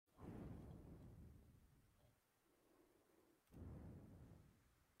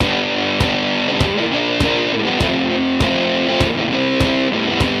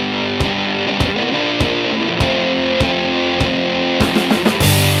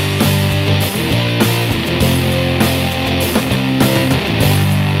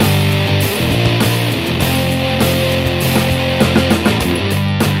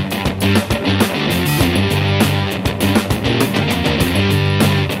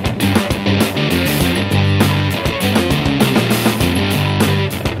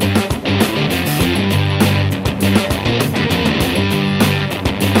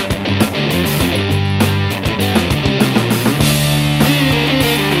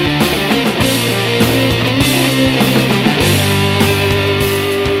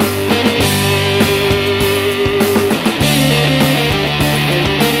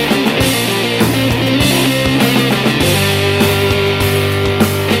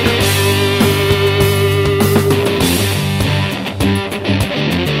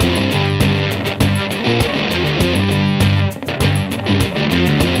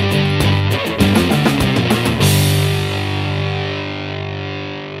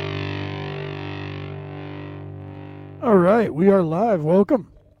All right, we are live.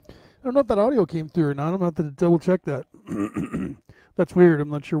 Welcome. I don't know if that audio came through or not. I'm going to have to double check that. That's weird.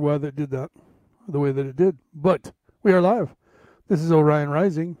 I'm not sure why that did that the way that it did. But we are live. This is Orion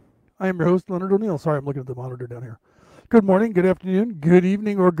Rising. I am your host, Leonard O'Neill. Sorry, I'm looking at the monitor down here. Good morning, good afternoon, good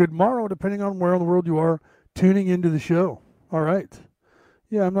evening, or good morrow, depending on where in the world you are tuning into the show. All right.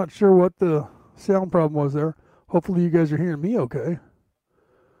 Yeah, I'm not sure what the sound problem was there. Hopefully you guys are hearing me okay.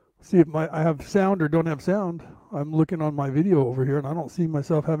 See if I have sound or don't have sound. I'm looking on my video over here and I don't see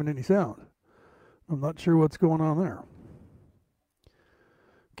myself having any sound. I'm not sure what's going on there.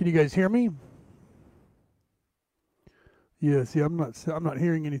 Can you guys hear me? Yeah, see, I'm not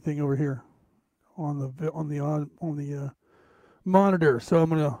hearing anything over here on the monitor. So I'm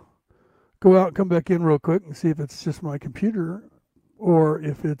gonna go out and come back in real quick and see if it's just my computer or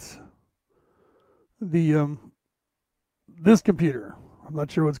if it's the this computer. I'm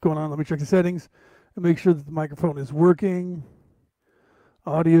not sure what's going on. Let me check the settings and make sure that the microphone is working.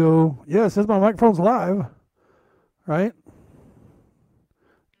 Audio. Yeah, it says my microphone's live. Right?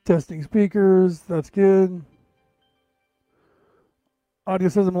 Testing speakers. That's good. Audio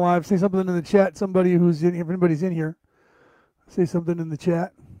says I'm live. Say something in the chat. Somebody who's in here, if anybody's in here, say something in the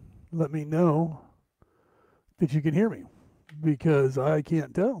chat. Let me know that you can hear me because I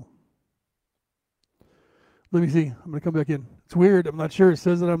can't tell. Let me see. I'm going to come back in. It's weird. I'm not sure. It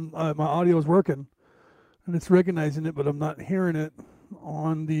says that my audio is working and it's recognizing it, but I'm not hearing it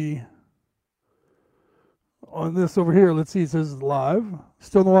on this over here. Let's see. It says live.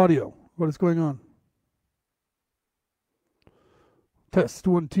 Still no audio. What is going on? Test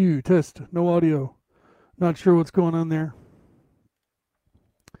 1 2. Test. No audio. Not sure what's going on there.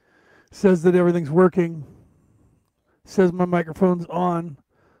 Says that everything's working. Says my microphone's on.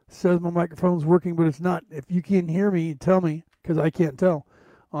 Says my microphone's working, but it's not. If you can hear me, tell me, because I can't tell.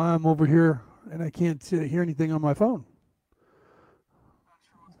 I'm over here and I can't hear anything on my phone.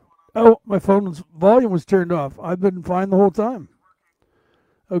 Oh, my phone's volume was turned off. I've been fine the whole time.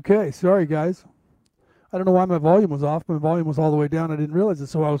 Okay, sorry guys. I don't know why my volume was off. My volume was all the way down. I didn't realize it,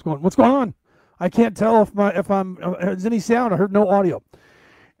 so I was going, what's going on? I can't tell if there's any sound. I heard no audio.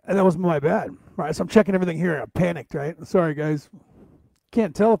 And that was my bad. All right, so I'm checking everything here. I panicked, right? Sorry guys.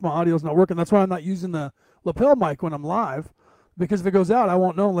 Can't tell if my audio's not working. That's why I'm not using the lapel mic when I'm live, because if it goes out, I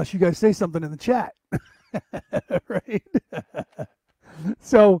won't know unless you guys say something in the chat. Right?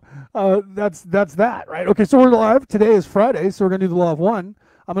 So that's that, right? Okay, so we're live. Today is Friday, so we're going to do the law of one.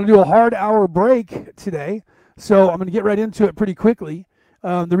 I'm going to do a hard hour break today, so I'm going to get right into it pretty quickly.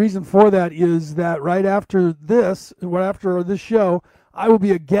 The reason for that is that right after this show, I will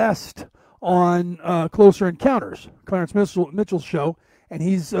be a guest on Closer Encounters, Clarence Mitchell's show, and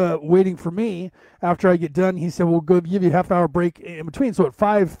he's waiting for me after I get done. He said, we'll go give you a half-hour break in between. So at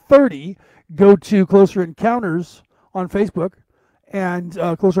 5:30, go to Closer Encounters on Facebook and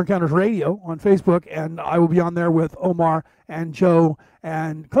Closer Encounters Radio on Facebook, and I will be on there with Omar and Joe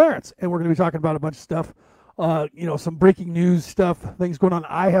and Clarence, and we're going to be talking about a bunch of stuff, some breaking news stuff, things going on.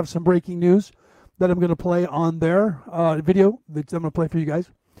 I have some breaking news that I'm going to play on their video that I'm going to play for you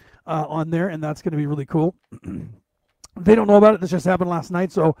guys on there, and that's going to be really cool. They don't know about it. This just happened last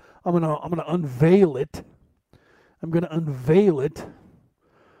night, so I'm gonna unveil it. I'm gonna unveil it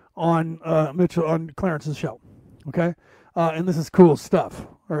on Clarence's show. Okay, and this is cool stuff.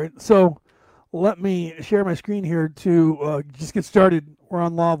 All right, so let me share my screen here to just get started. We're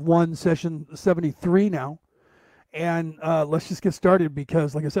on Law of One, session 73 now, and let's just get started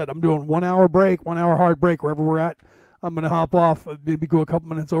because, like I said, I'm doing 1 hour break, 1 hour hard break wherever we're at. I'm going to hop off, maybe go a couple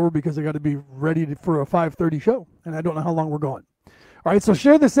minutes over because I got to be ready for a 5:30 show, and I don't know how long we're going. All right, so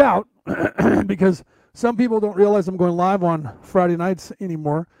share this out because some people don't realize I'm going live on Friday nights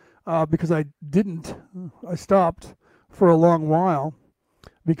anymore because I stopped for a long while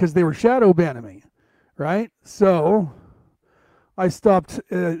because they were shadow banning me, right? So I stopped,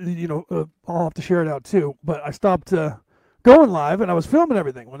 I'll have to share it out too, but I stopped going live, and I was filming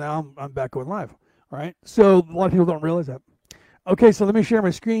everything. Well, now I'm back going live. All right, so a lot of people don't realize that. Okay, so let me share my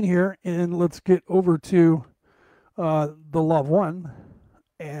screen here, and let's get over to the Law of One.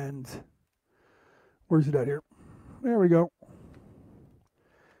 And where's it at here? There we go.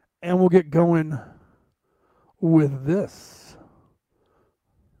 And we'll get going with this.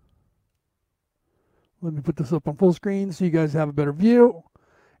 Let me put this up on full screen so you guys have a better view.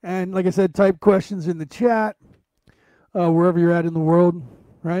 And like I said, type questions in the chat wherever you're at in the world,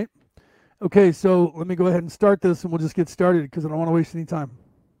 right? Okay, so let me go ahead and start this, and we'll just get started because I don't want to waste any time.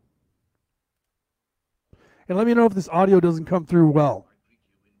 And let me know if this audio doesn't come through well.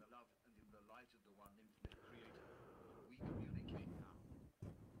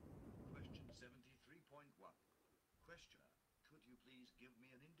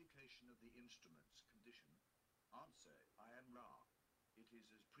 definition of the instrument's condition? Answer, I am Ra. It is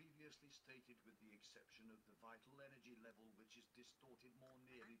as previously stated with the exception of the vital energy level, which is distorted more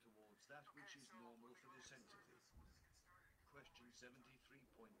nearly towards that which is normal for this entity. Question 73.2.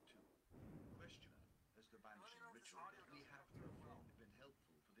 Questioner, has the banishing ritual that we have performed been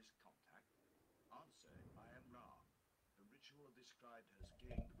helpful for this contact? Answer, I am Ra. The ritual described has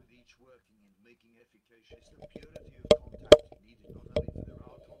gained with each working in making efficacious the purity of contact needed not only for the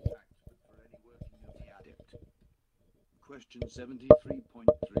Ra contact but for any working of the adept. Question 73.3.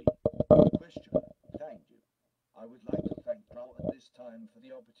 Questioner, thank you. I would like to thank Ra at this time for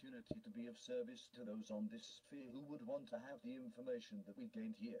the opportunity to be of service to those on this sphere who would want to have the information that we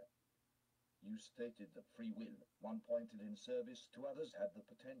gained here. You stated that free will, one pointed in service to others, had the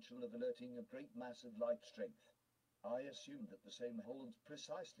potential of alerting a great mass of light strength. I assume that the same holds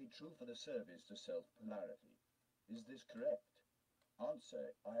precisely true for the service to self-polarity. Is this correct?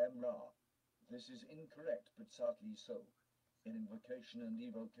 Answer, I am Ra. This is incorrect, but subtly so. In invocation and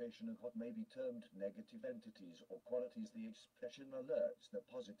evocation of what may be termed negative entities or qualities, the expression alerts the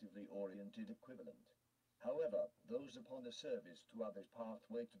positively oriented equivalent. However, those upon the service to others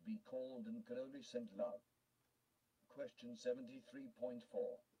pathway to be called and can only send love. Question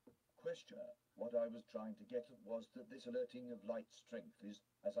 73.4. Questioner, what I was trying to get at was that this alerting of light strength is,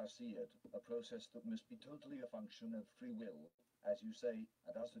 as I see it, a process that must be totally a function of free will, as you say,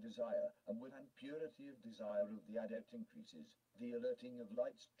 and as the desire, and when purity of desire of the adept increases, the alerting of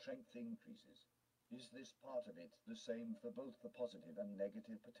light strength increases. Is this part of it the same for both the positive and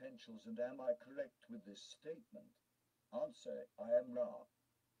negative potentials, and am I correct with this statement? Answer, I am Ra.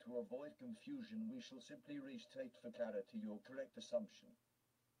 To avoid confusion, we shall simply restate for clarity your correct assumption.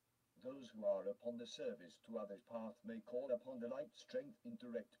 Those who are upon the service to others path may call upon the light strength in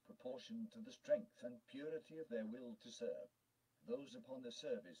direct proportion to the strength and purity of their will to serve. Those upon the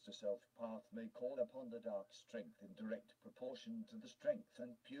service to self path may call upon the dark strength in direct proportion to the strength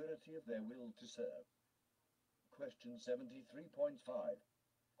and purity of their will to serve. Question 73.5.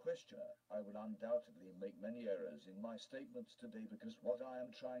 Questioner, I will undoubtedly make many errors in my statements today because what I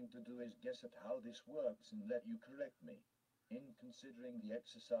am trying to do is guess at how this works and let you correct me. In considering the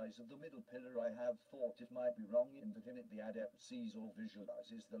exercise of the middle pillar, I have thought it might be wrong in that in it the adept sees or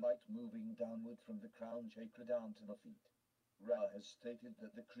visualizes the light moving downward from the crown chakra down to the feet. Ra has stated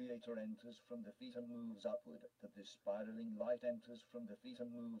that the creator enters from the feet and moves upward, that this spiraling light enters from the feet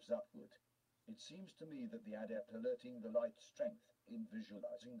and moves upward. It seems to me that the adept alerting the light strength, in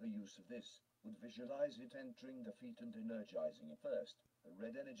visualizing the use of this, would visualize it entering the feet and energizing it first, the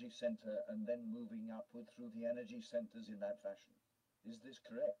red energy center, and then moving upward through the energy centers in that fashion. Is this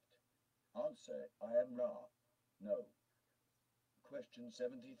correct? Answer, I am Ra. No. Question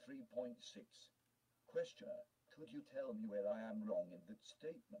 73.6. Questioner, could you tell me where I am wrong in that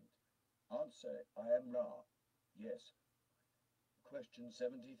statement? Answer, I am Ra. Yes. Question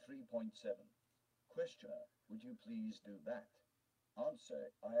 73.7. Questioner, would you please do that?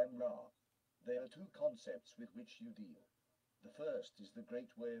 Answer, I am Ra. There are two concepts with which you deal. The first is the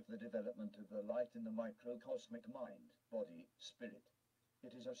great way of the development of the light in the microcosmic mind, body, spirit.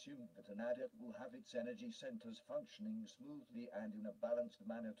 It is assumed that an adept will have its energy centers functioning smoothly and in a balanced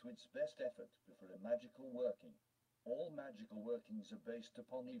manner to its best effort before a magical working. All magical workings are based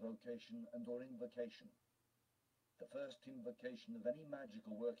upon evocation and or invocation. The first invocation of any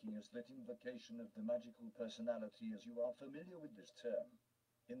magical working is that invocation of the magical personality, as you are familiar with this term.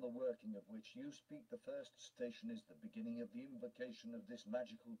 In the working of which you speak, the first station is the beginning of the invocation of this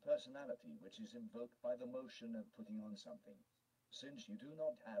magical personality, which is invoked by the motion of putting on something. Since you do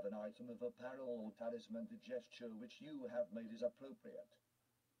not have an item of apparel or talisman, the gesture which you have made is appropriate.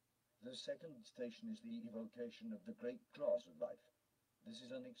 The second station is the evocation of the great cross of life. This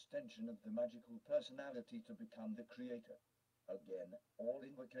is an extension of the magical personality to become the creator. Again, all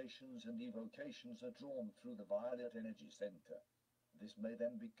invocations and evocations are drawn through the violet energy center. This may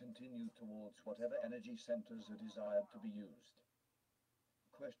then be continued towards whatever energy centers are desired to be used.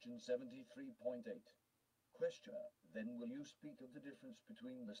 Question 73.8. Questioner, then will you speak of the difference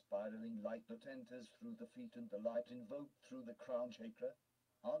between the spiraling light that enters through the feet and the light invoked through the crown chakra?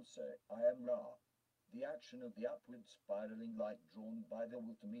 Answer, I am Ra. The action of the upward spiraling light drawn by the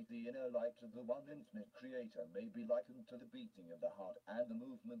will to meet the inner light of the one infinite creator may be likened to the beating of the heart and the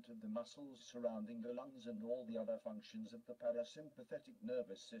movement of the muscles surrounding the lungs and all the other functions of the parasympathetic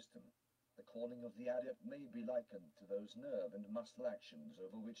nervous system. The calling of the adept may be likened to those nerve and muscle actions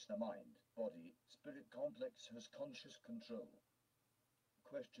over which the mind, body, spirit complex has conscious control.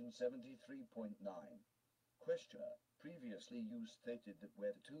 Question 73.9. Questioner, Previously you stated that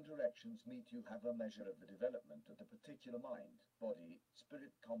where the two directions meet you have a measure of the development of the particular mind, body,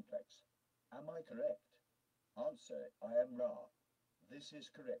 spirit complex. Am I correct? Answer, I am Ra. This is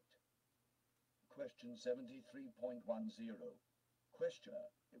correct. Question 73.10. Questioner,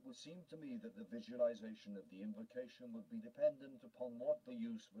 it would seem to me that the visualization of the invocation would be dependent upon what the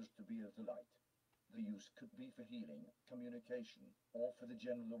use was to be of the light. The use could be for healing, communication, or for the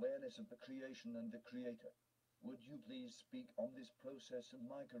general awareness of the creation and the creator. Would you please speak on this process and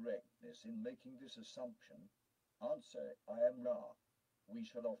my correctness in making this assumption? Answer, I am Ra. We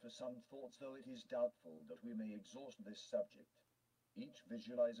shall offer some thoughts, though it is doubtful that we may exhaust this subject. Each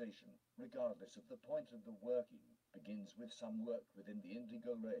visualization, regardless of the point of the working, begins with some work within the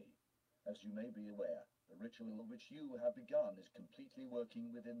indigo ray. As you may be aware, the ritual which you have begun is completely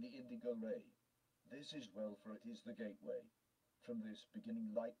working within the indigo ray. This is well, for it is the gateway. From this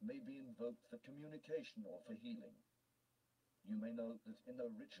beginning light may be invoked for communication or for healing. You may note that in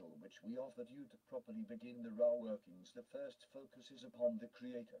the ritual which we offered you to properly begin the Ra workings, the first focus is upon the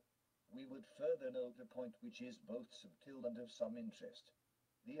Creator. We would further note a point which is both subtle and of some interest.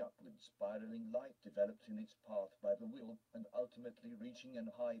 The upward spiraling light developed in its path by the will, and ultimately reaching an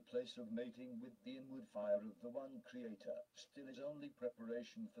high place of mating with the inward fire of the one Creator, still is only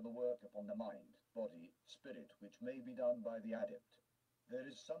preparation for the work upon the mind, body, spirit which may be done by the adept. There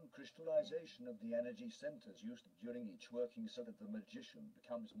is some crystallization of the energy centers used during each working so that the magician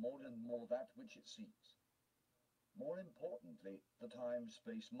becomes more and more that which it seeks. More importantly, the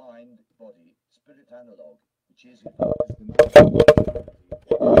time-space mind, body, spirit analog, which is evoked as the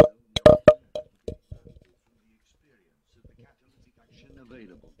magical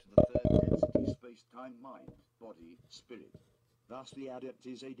available to the third density space-time mind, body, spirit. Thus the adept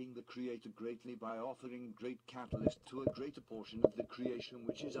is aiding the creator greatly by offering great catalyst to a greater portion of the creation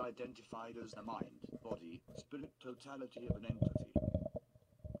which is identified as the mind, body, spirit totality of an entity.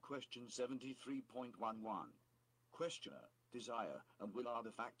 Question 73.11. Questioner, desire, and will are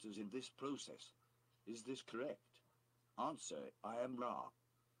the factors in this process. Is this correct? Answer, I am Ra.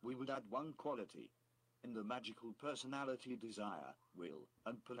 We would add one quality. In the magical personality, desire, will,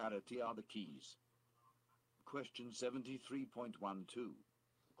 and polarity are the keys. Question 73.12.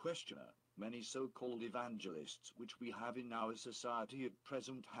 Questioner, many so-called evangelists which we have in our society at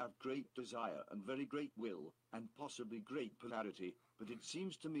present have great desire and very great will, and possibly great polarity, but it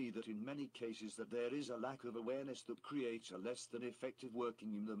seems to me that in many cases that there is a lack of awareness that creates a less than effective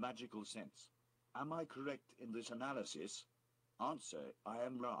working in the magical sense. Am I correct in this analysis? Answer, I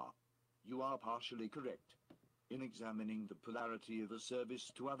am Ra. You are partially correct. In examining the polarity of a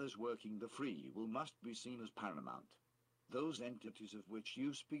service to others, working the free will must be seen as paramount. Those entities of which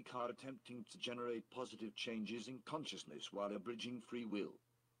you speak are attempting to generate positive changes in consciousness while abridging free will.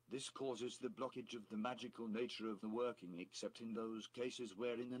 This causes the blockage of the magical nature of the working, except in those cases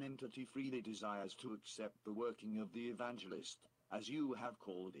wherein an entity freely desires to accept the working of the evangelist, as you have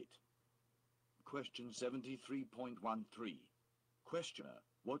called it. Question 73.13. Questioner,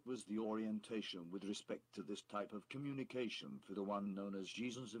 what was the orientation with respect to this type of communication for the one known as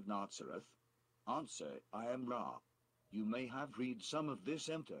Jesus of Nazareth? Answer, I am Ra. You may have read some of this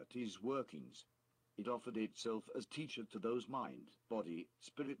entity's workings. It offered itself as teacher to those mind, body,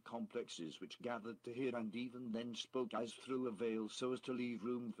 spirit complexes which gathered to hear, and even then spoke as through a veil so as to leave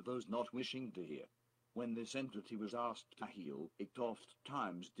room for those not wishing to hear. When this entity was asked to heal, it oft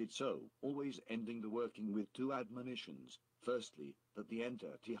times did so, always ending the working with two admonitions. Firstly, that the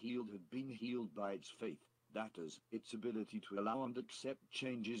entity healed had been healed by its faith, that is, its ability to allow and accept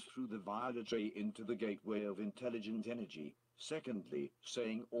changes through the violet ray into the gateway of intelligent energy. Secondly,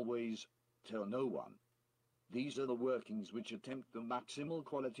 saying always, tell no one. These are the workings which attempt the maximal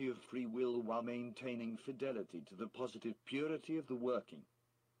quality of free will while maintaining fidelity to the positive purity of the working.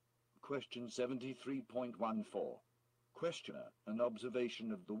 Question 73.14. Questioner, an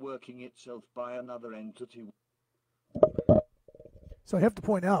observation of the working itself by another entity. So I have to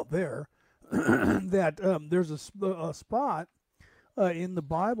point out there that there's a spot in the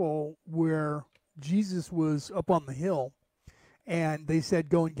Bible where Jesus was up on the hill, and they said,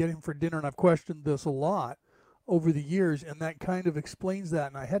 go and get him for dinner. And I've questioned this a lot over the years, and that kind of explains that.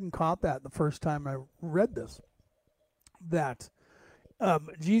 And I hadn't caught that the first time I read this, that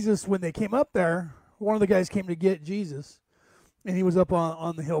Jesus, when they came up there, one of the guys came to get Jesus, and he was up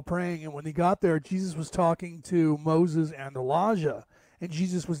on the hill praying. And when he got there, Jesus was talking to Moses and Elijah. And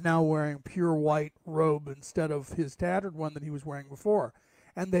Jesus was now wearing pure white robe instead of his tattered one that he was wearing before.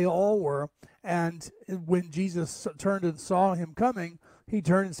 And they all were. And when Jesus turned and saw him coming, he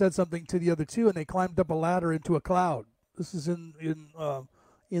turned and said something to the other two, and they climbed up a ladder into a cloud. This is in the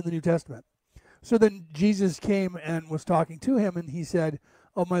New Testament. So then Jesus came and was talking to him, and he said,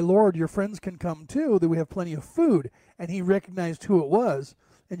 "Oh, my Lord, your friends can come too, that we have plenty of food." And he recognized who it was.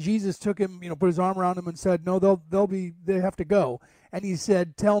 And Jesus took him, put his arm around him and said, "No, they have to go." And he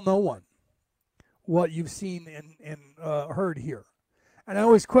said, "Tell no one what you've seen and heard here." And I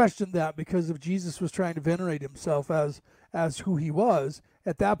always questioned that, because if Jesus was trying to venerate himself as who he was,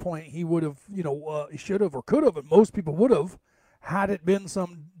 at that point he would have, he should have or could have, and most people would have, had it been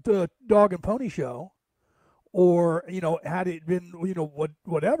some dog and pony show, or had it been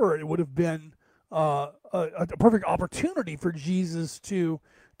whatever, it would have been a perfect opportunity for Jesus to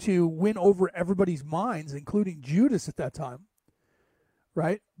win over everybody's minds, including Judas at that time,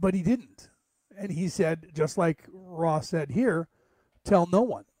 right? But he didn't, and he said, just like Ross said here, tell no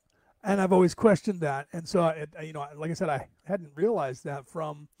one. And I've always questioned that, and so like I said, I hadn't realized that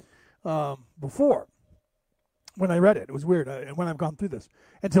from before. When I read it, it was weird. And when I've gone through this,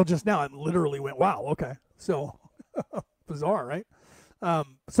 until just now, I literally went, "Wow, okay." So bizarre, right?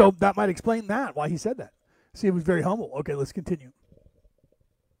 So that might explain why he said that. See, it was very humble. Okay, let's continue.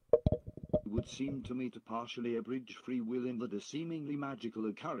 It would seem to me to partially abridge free will in that a seemingly magical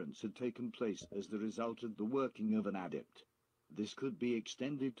occurrence had taken place as the result of the working of an adept. This could be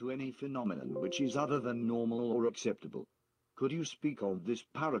extended to any phenomenon which is other than normal or acceptable. Could you speak of this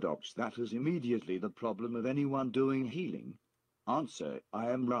paradox that is immediately the problem of anyone doing healing? Answer: I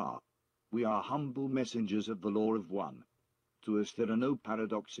am Ra. We are humble messengers of the law of one. To us there are no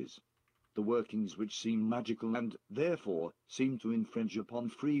paradoxes. The workings which seem magical and, therefore, seem to infringe upon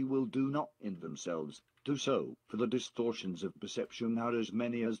free will do not, in themselves, do so, for the distortions of perception are as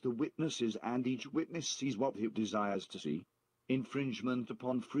many as the witnesses, and each witness sees what he desires to see. Infringement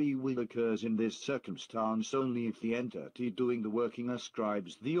upon free will occurs in this circumstance only if the entity doing the working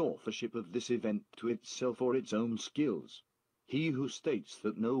ascribes the authorship of this event to itself or its own skills. He who states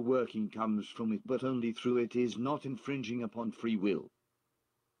that no working comes from it but only through it is not infringing upon free will.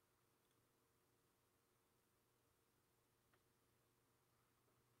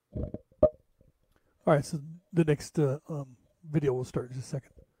 All right, so the next video will start in just a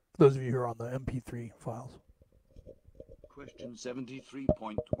second. For those of you who are on the MP3 files. Question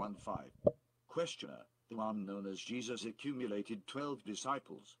 73.15. Questioner: the one known as Jesus accumulated 12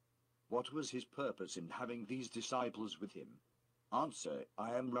 disciples. What was his purpose in having these disciples with him? Answer: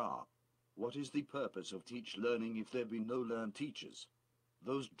 I am Ra. What is the purpose of teach learning if there be no learned teachers?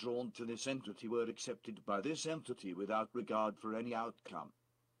 Those drawn to this entity were accepted by this entity without regard for any outcome.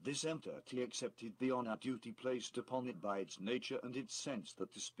 This entity accepted the honor duty placed upon it by its nature and its sense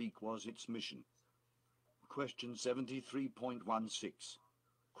that to speak was its mission. Question 73.16.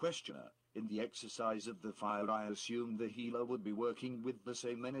 Questioner: in the exercise of the fire I assume the healer would be working with the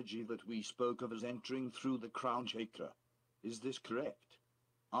same energy that we spoke of as entering through the crown chakra. Is this correct?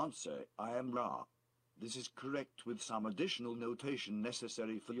 Answer: I am Ra. This is correct, with some additional notation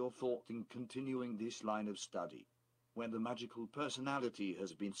necessary for your thought in continuing this line of study. When the magical personality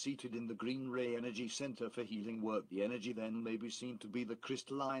has been seated in the green ray energy center for healing work, the energy then may be seen to be the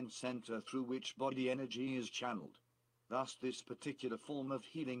crystalline center through which body energy is channeled. Thus this particular form of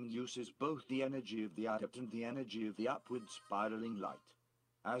healing uses both the energy of the adept and the energy of the upward spiraling light.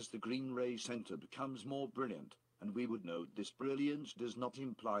 As the green ray center becomes more brilliant, and we would note this brilliance does not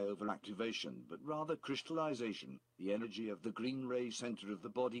imply overactivation but rather crystallization, the energy of the green ray center of the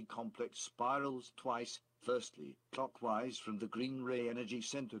body complex spirals twice, firstly, clockwise from the green ray energy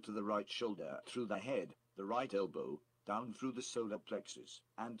center to the right shoulder through the head, the right elbow, down through the solar plexus,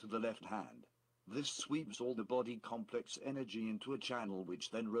 and to the left hand. This sweeps all the body complex energy into a channel which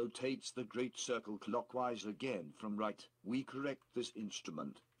then rotates the great circle clockwise again from right. We correct this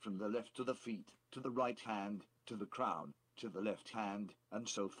instrument, from the left to the feet, to the right hand, to the crown, to the left hand, and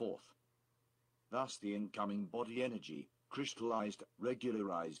so forth. Thus the incoming body energy, crystallized,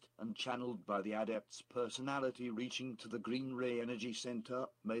 regularized, and channeled by the adept's personality reaching to the green ray energy center,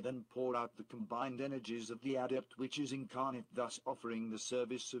 may then pour out the combined energies of the adept which is incarnate, thus offering the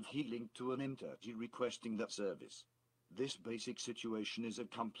service of healing to an entity requesting that service. This basic situation is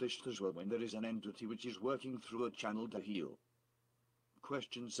accomplished as well when there is an entity which is working through a channel to heal.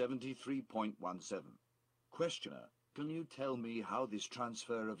 Question 73.17. Questioner: can you tell me how this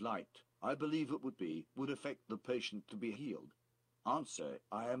transfer of light, I believe it would affect the patient to be healed? Answer: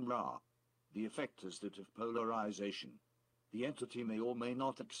 I am Ra. The effect is that of polarization. The entity may or may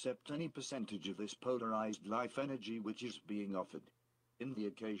not accept any percentage of this polarized life energy which is being offered. In the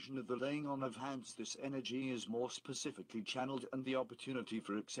occasion of the laying on of hands, this energy is more specifically channeled and the opportunity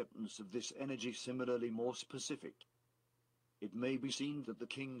for acceptance of this energy similarly more specific. It may be seen that the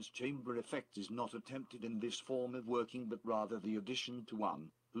King's Chamber effect is not attempted in this form of working but rather the addition to one,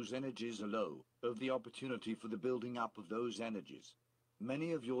 whose energies are low, of the opportunity for the building up of those energies.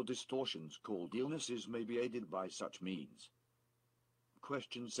 Many of your distortions called illnesses may be aided by such means.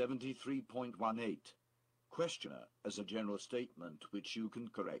 Question 73.18. Questioner, as a general statement which you can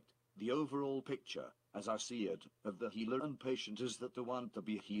correct, the overall picture, as I see it, of the healer and patient is that the one to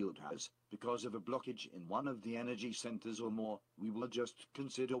be healed has, because of a blockage in one of the energy centers or more, we will just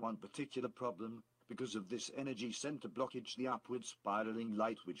consider one particular problem. Because of this energy center blockage, the upward spiraling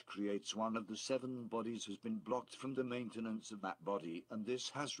light which creates one of the 7 bodies has been blocked from the maintenance of that body, and this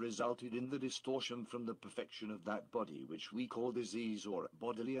has resulted in the distortion from the perfection of that body, which we call disease or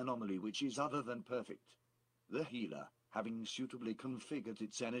bodily anomaly, which is other than perfect. The healer, having suitably configured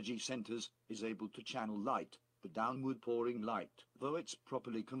its energy centers, is able to channel light, the downward pouring light, though its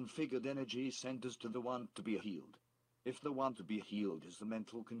properly configured energy centers to the one to be healed. If the one to be healed is the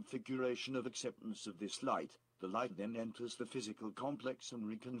mental configuration of acceptance of this light, the light then enters the physical complex and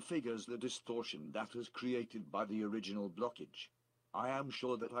reconfigures the distortion that was created by the original blockage. I am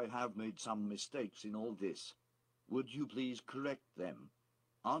sure that I have made some mistakes in all this. Would you please correct them?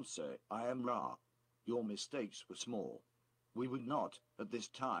 Answer: I am Ra. Your mistakes were small. We would not, at this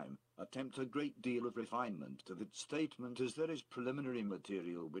time, attempt a great deal of refinement to that statement, as there is preliminary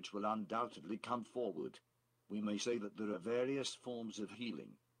material which will undoubtedly come forward. We may say that there are various forms of healing.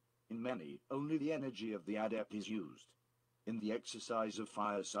 In many, only the energy of the adept is used. In the exercise of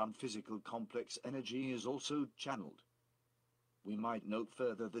fire, some physical complex energy is also channeled. We might note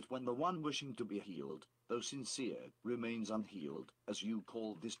further that when the one wishing to be healed, though sincere, remains unhealed, as you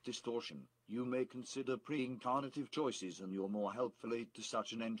call this distortion, you may consider pre-incarnative choices, and your more helpful aid to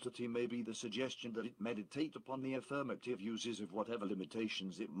such an entity may be the suggestion that it meditate upon the affirmative uses of whatever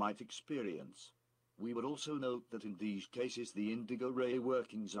limitations it might experience. We would also note that in these cases the indigo ray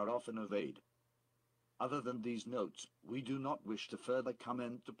workings are often of aid. Other than these notes, we do not wish to further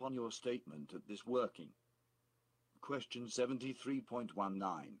comment upon your statement at this working. Question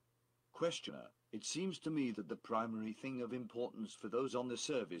 73.19. Questioner: it seems to me that the primary thing of importance for those on the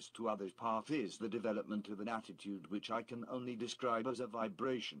service to others path is the development of an attitude which I can only describe as a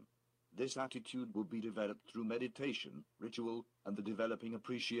vibration. This attitude will be developed through meditation, ritual, and the developing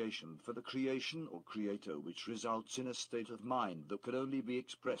appreciation for the creation or creator, which results in a state of mind that could only be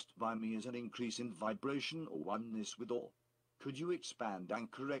expressed by me as an increase in vibration or oneness with all. Could you expand and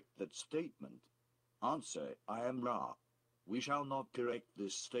correct that statement? Answer: I am Ra. We shall not correct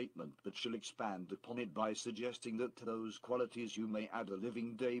this statement, but shall expand upon it by suggesting that to those qualities you may add a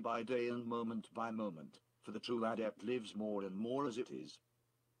living day by day and moment by moment, for the true adept lives more and more as it is.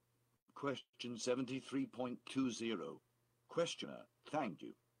 Question 73.20. Questioner: thank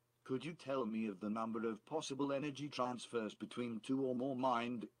you. Could you tell me of the number of possible energy transfers between 2 or more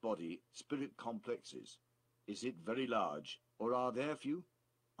mind, body, spirit complexes? Is it very large, or are there few?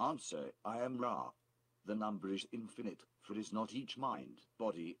 Answer: I am Ra. The number is infinite, for is not each mind,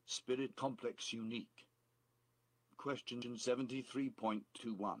 body, spirit complex unique? Question 73.21.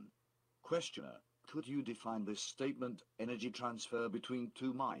 Questioner: could you define this statement, energy transfer between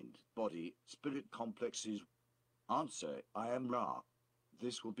 2 mind, body, spirit complexes? Answer: I am Ra.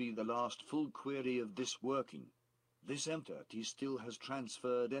 This will be the last full query of this working. This entity still has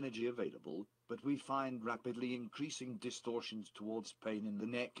transferred energy available, but we find rapidly increasing distortions towards pain in the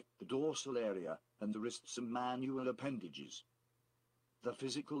neck, the dorsal area, and the wrists and manual appendages. The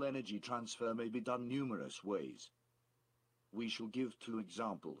physical energy transfer may be done numerous ways. We shall give 2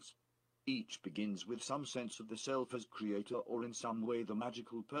 examples. Each begins with some sense of the self as creator, or in some way the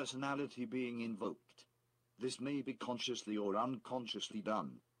magical personality being invoked. This may be consciously or unconsciously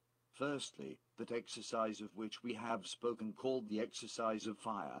done. Firstly, that exercise of which we have spoken, called the exercise of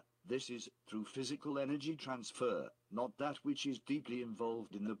fire. This is through physical energy transfer, not that which is deeply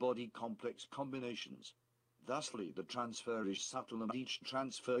involved in the body complex combinations. Thusly the transfer is subtle, and each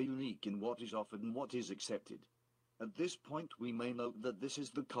transfer unique in what is offered and what is accepted. At this point we may note that this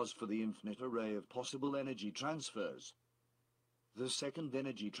is the cause for the infinite array of possible energy transfers. The second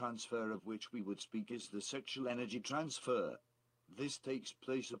energy transfer of which we would speak is the sexual energy transfer. This takes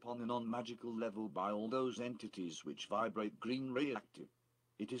place upon a non-magical level by all those entities which vibrate green ray active.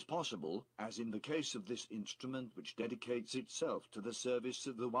 It is possible, as in the case of this instrument which dedicates itself to the service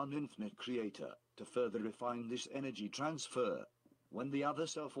of the one infinite creator, to further refine this energy transfer. When the other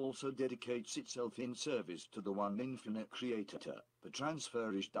self also dedicates itself in service to the one infinite creator, the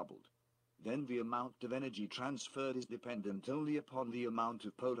transfer is doubled. Then the amount of energy transferred is dependent only upon the amount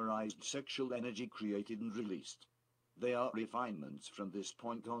of polarized sexual energy created and released. They are refinements from this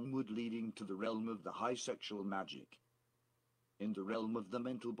point onward leading to the realm of the high sexual magic. In the realm of the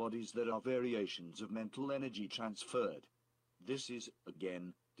mental bodies there are variations of mental energy transferred. This is,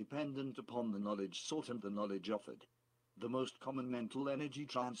 again, dependent upon the knowledge sought and the knowledge offered. The most common mental energy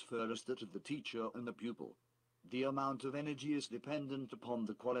transfer is that of the teacher and the pupil. The amount of energy is dependent upon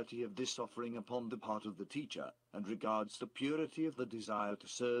the quality of this offering upon the part of the teacher, and regards the purity of the desire to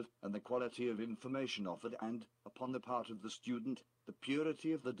serve, and the quality of information offered, and, upon the part of the student, the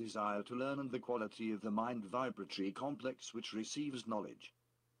purity of the desire to learn and the quality of the mind vibratory complex which receives knowledge.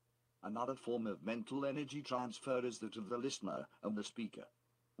 Another form of mental energy transfer is that of the listener and the speaker.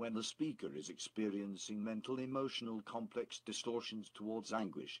 When the speaker is experiencing mental emotional complex distortions towards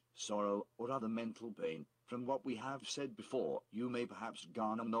anguish, sorrow, or other mental pain, from what we have said before, you may perhaps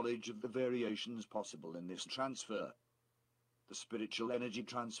garner knowledge of the variations possible in this transfer. The spiritual energy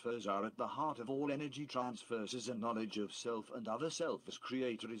transfers are at the heart of all energy transfers, as a knowledge of self and other self as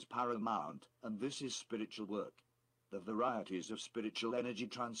creator is paramount, and this is spiritual work. The varieties of spiritual energy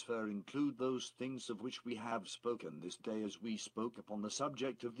transfer include those things of which we have spoken this day as we spoke upon the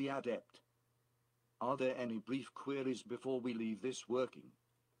subject of the adept. Are there any brief queries before we leave this working?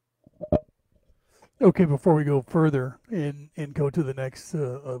 Okay, before we go further and go to the next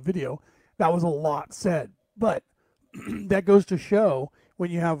video, that was a lot said, but that goes to show when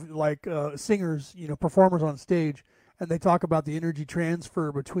you have like singers, performers on stage, and they talk about the energy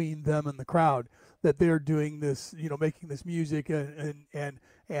transfer between them and the crowd, that they're doing this, making this music, and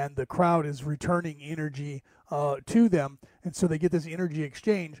the crowd is returning energy to them, and so they get this energy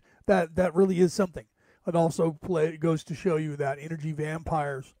exchange. That really is something. It also goes to show you that energy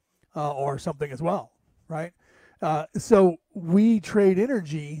vampires are something as well, right? So we trade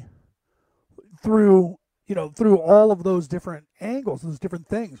energy through all of those different angles, those different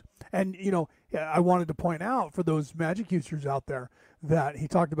things. And, I wanted to point out for those magic users out there that he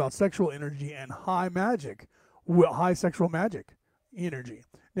talked about sexual energy and high sexual magic energy.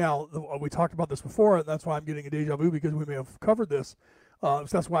 Now, we talked about this before, and that's why I'm getting a deja vu, because we may have covered this. So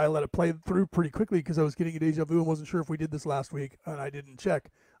that's why I let it play through pretty quickly, because I was getting a deja vu and wasn't sure if we did this last week, and I didn't check.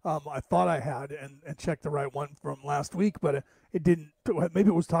 I thought I had and checked the right one from last week, but it didn't. Maybe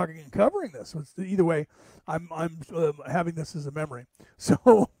it was talking and covering this. Either way, I'm having this as a memory.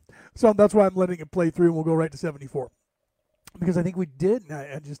 So that's why I'm letting it play through, and we'll go right to 74. Because I think we did, and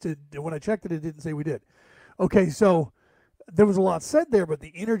I just did. When I checked it, it didn't say we did. Okay, so there was a lot said there, but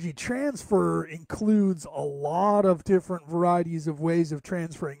the energy transfer includes a lot of different varieties of ways of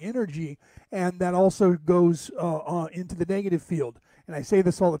transferring energy, and that also goes into the negative field. And I say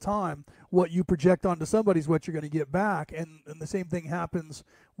this all the time, what you project onto somebody is what you're going to get back, and the same thing happens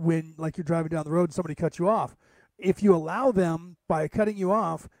when, like, you're driving down the road and somebody cuts you off. If you allow them, by cutting you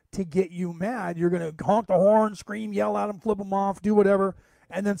off, to get you mad, you're going to honk the horn, scream, yell at them, flip them off, do whatever.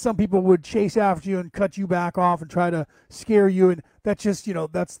 And then some people would chase after you and cut you back off and try to scare you. And that's just,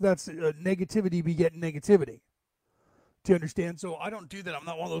 that's negativity begetting negativity. Do you understand? So I don't do that. I'm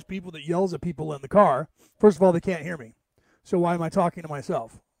not one of those people that yells at people in the car. First of all, they can't hear me. So why am I talking to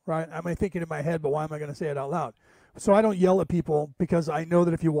myself, right? I may think it in my head, but why am I going to say it out loud? So I don't yell at people, because I know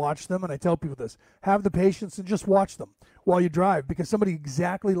that if you watch them, and I tell people this, have the patience and just watch them while you drive, because somebody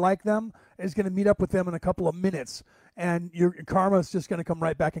exactly like them is going to meet up with them in a couple of minutes, and your karma is just going to come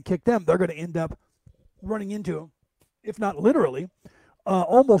right back and kick them. They're going to end up running into, if not literally,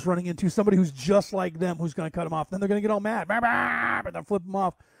 almost running into somebody who's just like them, who's going to cut them off. Then they're going to get all mad, and they'll flip them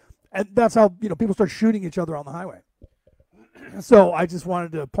off. And that's how, people start shooting each other on the highway. So I just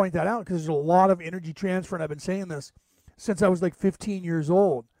wanted to point that out, because there's a lot of energy transfer, and I've been saying this since I was like 15 years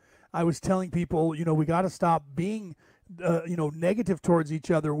old. I was telling people, we got to stop being, negative towards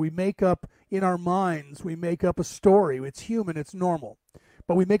each other. We make up in our minds, we make up a story. It's human, it's normal.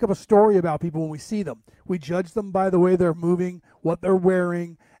 But we make up a story about people when we see them. We judge them by the way they're moving, what they're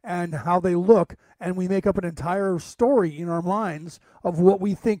wearing, and how they look, and we make up an entire story in our minds of what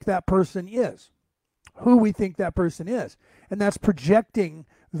we think that person is, who we think that person is. And that's projecting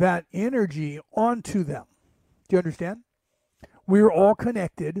that energy onto them. Do you understand? We're all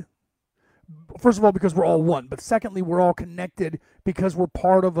connected. First of all, because we're all one. But secondly, we're all connected because we're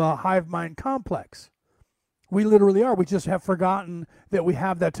part of a hive mind complex. We literally are. We just have forgotten that we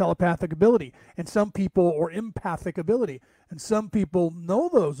have that telepathic ability. And some people, or empathic ability. And some people know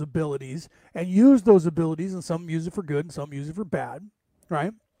those abilities and use those abilities, and some use it for good and some use it for bad.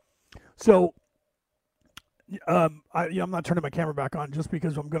 Right? So I'm not turning my camera back on just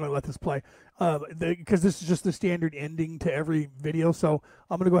because I'm going to let this play, because this is just the standard ending to every video. So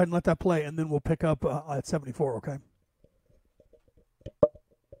I'm going to go ahead and let that play, and then we'll pick up at 74, okay?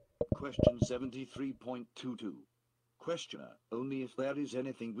 Question 73.22. Questioner, only if there is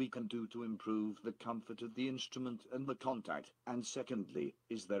anything we can do to improve the comfort of the instrument and the contact, and secondly,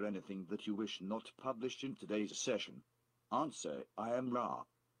 is there anything that you wish not published in today's session? Answer, I am Ra.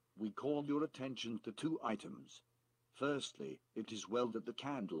 We call your attention to two items. Firstly, it is well that the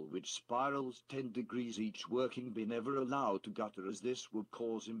candle which spirals 10 degrees each working be never allowed to gutter, as this would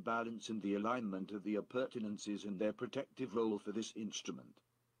cause imbalance in the alignment of the appurtenances and their protective role for this instrument.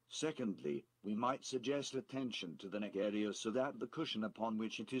 Secondly, we might suggest attention to the neck area so that the cushion upon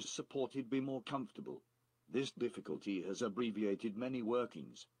which it is supported be more comfortable. This difficulty has abbreviated many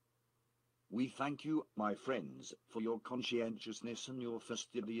workings. We thank you, my friends, for your conscientiousness and your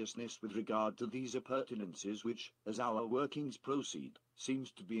fastidiousness with regard to these appurtenances which, as our workings proceed,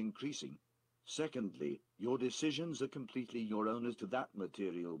 seems to be increasing. Secondly, your decisions are completely your own as to that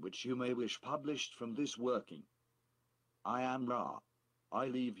material which you may wish published from this working. I am Ra. I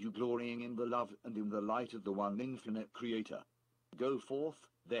leave you glorying in the love and in the light of the one infinite Creator. Go forth,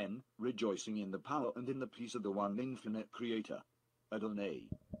 then, rejoicing in the power and in the peace of the one infinite Creator. Adonai.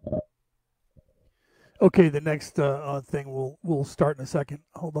 Okay, the next thing we'll start in a second.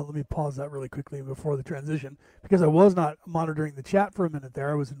 Hold on, let me pause that really quickly before the transition, because I was not monitoring the chat for a minute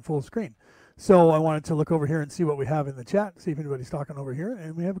there. I was in full screen. So I wanted to look over here and see what we have in the chat, see if anybody's talking over here,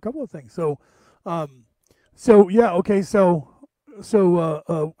 and we have a couple of things. So yeah, okay, so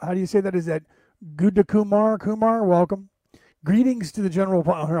how do you say that? Is that Gudda Kumar? Kumar, welcome. Greetings to the general.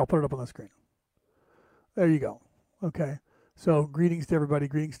 Here, I'll put it up on the screen. There you go. Okay, so greetings to everybody.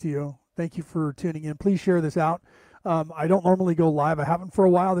 Greetings to you. Thank you for tuning in. Please share this out. I don't normally go live. I haven't for a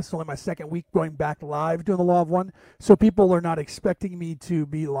while. This is only my second week going back live doing the Law of One. So people are not expecting me to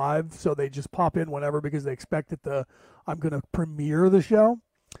be live. So they just pop in whenever because they expect that I'm going to premiere the show.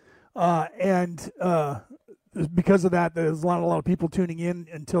 Because of that, there's not a lot of people tuning in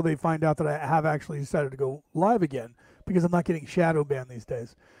until they find out that I have actually decided to go live again, because I'm not getting shadow banned these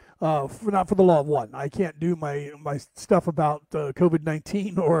days. Not for the Law of One. I can't do my stuff about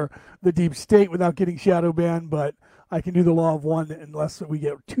COVID-19 or the deep state without getting shadow banned, but I can do the Law of One unless we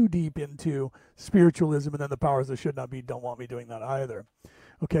get too deep into spiritualism, and then the powers that should not be don't want me doing that either.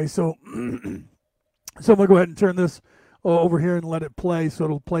 Okay, so I'm going to go ahead and turn this over here and let it play, so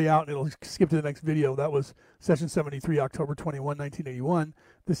it'll play out and it'll skip to the next video. That was session 73, October 21, 1981.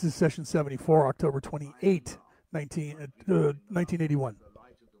 This is session 74, October 28, 1981.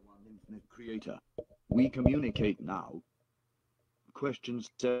 Creator. We communicate now. Question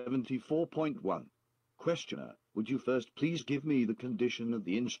 74.1. Questioner, would you first please give me the condition of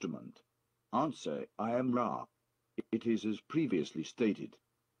the instrument? Answer, I am Ra. It is as previously stated.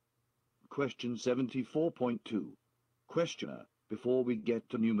 Question 74.2. Questioner, before we get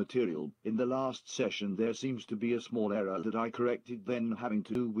to new material, in the last session there seems to be a small error that I corrected then, having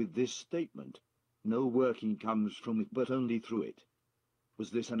to do with this statement. No working comes from it but only through it. Was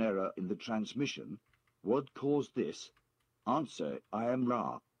this an error in the transmission? What caused this? Answer, I am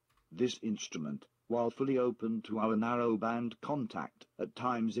Ra. This instrument, while fully open to our narrow-band contact, at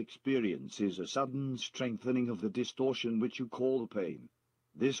times experiences a sudden strengthening of the distortion which you call pain.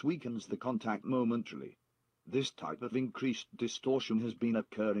 This weakens the contact momentarily. This type of increased distortion has been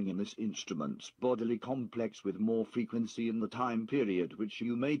occurring in this instrument's bodily complex with more frequency in the time period which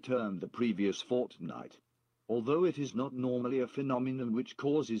you may term the previous fortnight. Although it is not normally a phenomenon which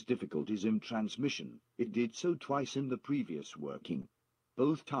causes difficulties in transmission, it did so twice in the previous working.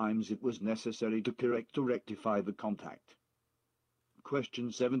 Both times it was necessary to correct or rectify the contact. Question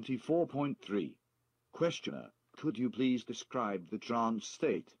 74.3. Questioner, could you please describe the trance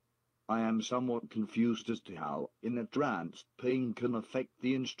state? I am somewhat confused as to how, in a trance, pain can affect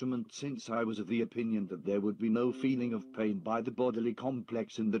the instrument, since I was of the opinion that there would be no feeling of pain by the bodily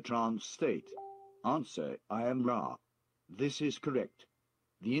complex in the trance state. Answer, I am Ra. This is correct.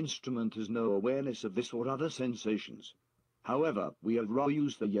 The instrument has no awareness of this or other sensations. However, we at Ra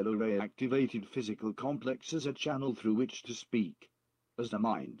use the yellow ray activated physical complex as a channel through which to speak. As the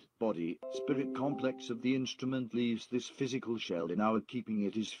mind, body, spirit complex of the instrument leaves this physical shell in our keeping,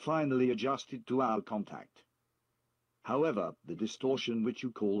 it is finally adjusted to our contact. However, the distortion which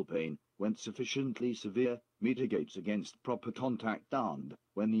you call pain, when sufficiently severe, mitigates against proper contact, and,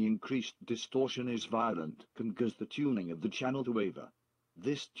 when the increased distortion is violent, can cause the tuning of the channel to waver.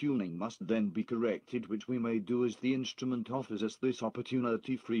 This tuning must then be corrected, which we may do as the instrument offers us this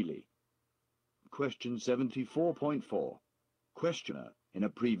opportunity freely. Question 74.4. Questioner, in a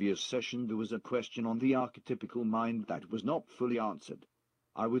previous session there was a question on the archetypical mind that was not fully answered.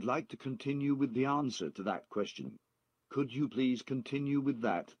 I would like to continue with the answer to that question. Could you please continue with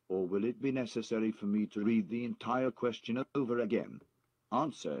that, or will it be necessary for me to read the entire question over again?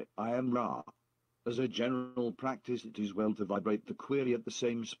 Answer, I am Ra. As a general practice, it is well to vibrate the query at the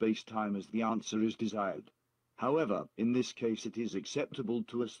same space-time as the answer is desired. However, in this case it is acceptable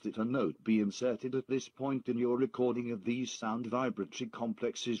to us that a note be inserted at this point in your recording of these sound vibratory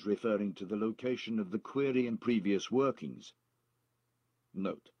complexes referring to the location of the query and previous workings.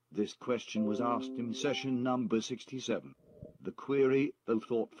 Note: this question was asked in session number 67. The query, though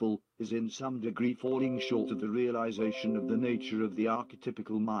thoughtful, is in some degree falling short of the realization of the nature of the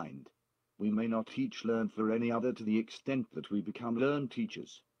archetypical mind. We may not teach learn for any other to the extent that we become learn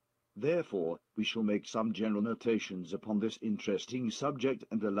teachers. Therefore, we shall make some general notations upon this interesting subject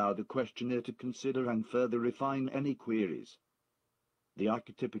and allow the questioner to consider and further refine any queries. The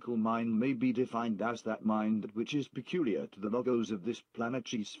archetypical mind may be defined as that mind which is peculiar to the logos of this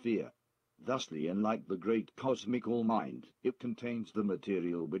planetary sphere. Thusly, unlike the great cosmic all-mind, it contains the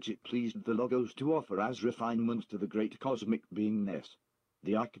material which it pleased the logos to offer as refinement to the great cosmic beingness.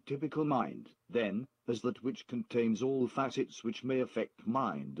 The archetypical mind, then, is that which contains all facets which may affect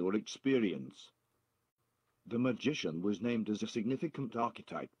mind or experience. The magician was named as a significant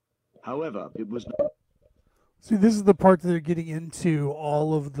archetype. However, it was not. See, this is the part that they're getting into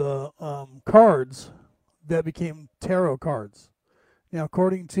all of the cards that became tarot cards. Now,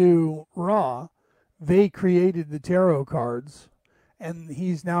 according to Ra, they created the tarot cards, and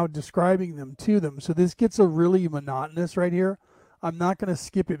he's now describing them to them. So this gets a really monotonous right here. I'm not going to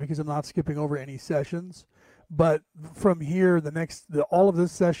skip it because I'm not skipping over any sessions. But from here, all of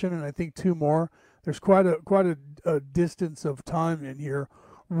this session, and I think two more, there's quite a distance of time in here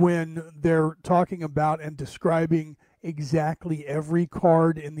when they're talking about and describing exactly every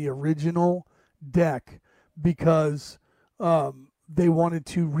card in the original deck, because they wanted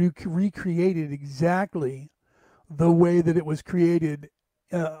to recreate it exactly the way that it was created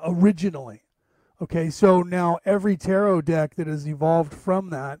originally. Okay, so now every tarot deck that has evolved from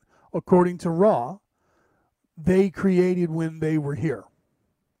that, according to Ra, they created when they were here.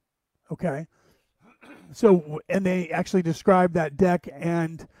 Okay, so, and they actually describe that deck,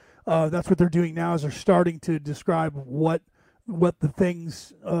 and that's what they're doing now, is they're starting to describe what the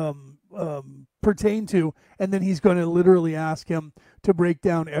things pertain to, and then he's going to literally ask him to break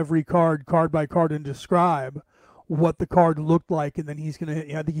down every card by card and describe what the card looked like, and then he's going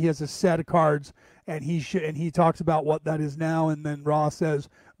to, I think he has a set of cards, and he talks about what that is now, and then Ra says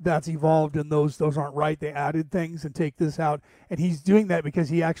that's evolved and those aren't right, they added things and take this out, and he's doing that because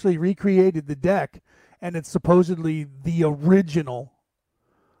he actually recreated the deck, and it's supposedly the original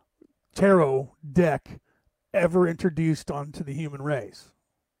tarot deck ever introduced onto the human race.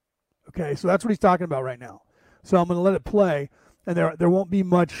 Okay, so that's what he's talking about right now. So I'm going to let it play, and there won't be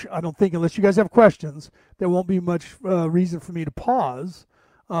much, I don't think, unless you guys have questions, there won't be much reason for me to pause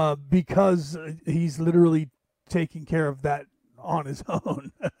because he's literally taking care of that on his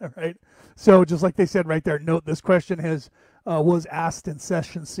own, right? So just like they said right there, note this question was asked in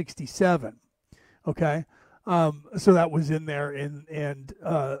session 67. Okay, so that was in there,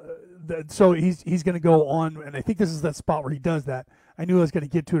 so he's going to go on, and I think this is that spot where he does that. I knew I was going to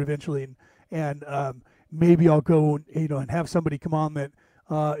get to it eventually, and maybe I'll go, and have somebody come on that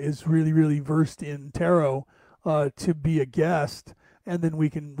is really, really versed in tarot to be a guest, and then we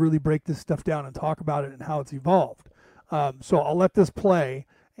can really break this stuff down and talk about it and how it's evolved. So I'll let this play,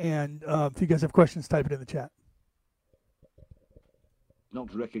 and if you guys have questions, type it in the chat.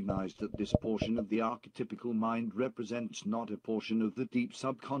 Not recognized that this portion of the archetypical mind represents not a portion of the deep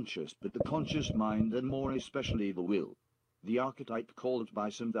subconscious but the conscious mind, and more especially the will. The archetype called by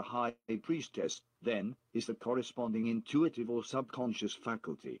some the high priestess, then, is the corresponding intuitive or subconscious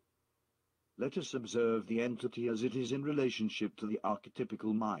faculty. Let us observe the entity as it is in relationship to the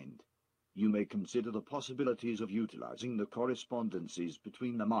archetypical mind. You may consider the possibilities of utilizing the correspondences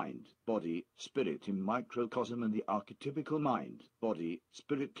between the mind, body, spirit in microcosm and the archetypical mind, body,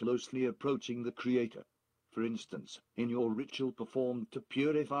 spirit closely approaching the creator. For instance, in your ritual performed to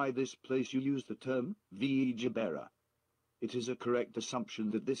purify this place you use the term ggxiycxj. It is a correct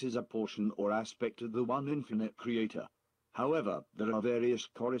assumption that this is a portion or aspect of the one infinite creator. However, there are various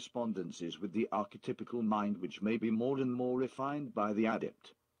correspondences with the archetypical mind which may be more and more refined by the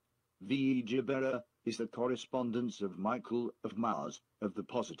adept. ggxiycxj is the correspondence of Michael, of Mars, of the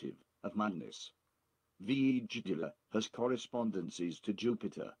positive, of madness. ggxiycxj has correspondences to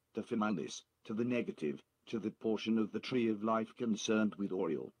Jupiter, to Femanis, to the negative, to the portion of the tree of life concerned with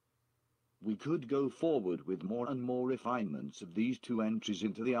Oriole. We could go forward with more and more refinements of these two entries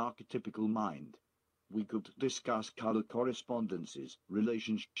into the archetypical mind. We could discuss color correspondences,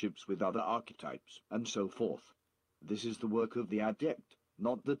 relationships with other archetypes, and so forth. This is the work of the adept,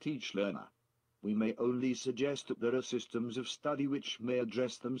 not the teach-learner. We may only suggest that there are systems of study which may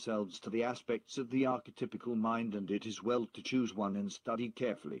address themselves to the aspects of the archetypical mind, and it is well to choose one and study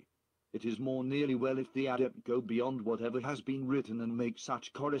carefully. It is more nearly well if the adept go beyond whatever has been written and make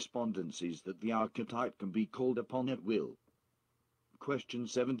such correspondences that the archetype can be called upon at will. Question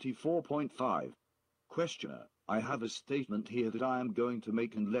 74.5. Questioner, I have a statement here that I am going to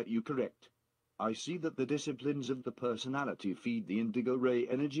make and let you correct. I see that the disciplines of the personality feed the indigo ray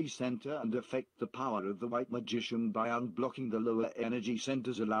energy center and affect the power of the white magician by unblocking the lower energy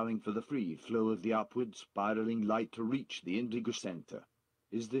centers, allowing for the free flow of the upward spiraling light to reach the indigo center.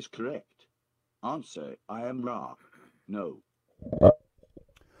 Is this correct? Answer, I am Ra. No.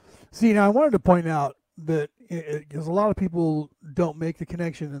 See, now I wanted to point out that because a lot of people don't make the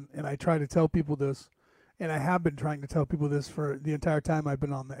connection, and I try to tell people this, and I have been trying to tell people this for the entire time I've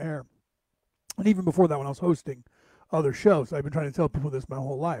been on the air. And even before that, when I was hosting other shows, I've been trying to tell people this my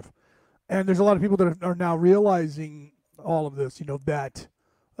whole life. And there's a lot of people that are now realizing all of this, that,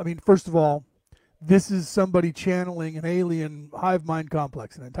 I mean, first of all, this is somebody channeling an alien hive mind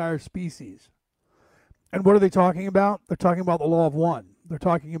complex, an entire species. And what are they talking about? They're talking about the law of one. They're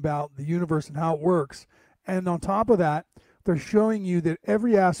talking about the universe and how it works. And on top of that, they're showing you that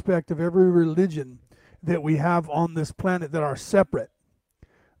every aspect of every religion that we have on this planet that are separate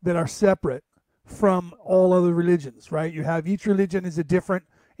from all other religions, right? You have each religion is a different,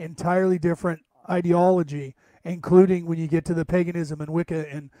 entirely different ideology, including when you get to the paganism and Wicca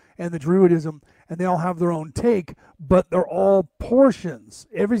and the Druidism, and they all have their own take, but they're all portions.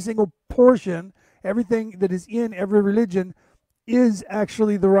 Every single portion, everything that is in every religion is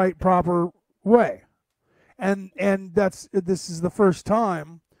actually the right, proper way. And this is the first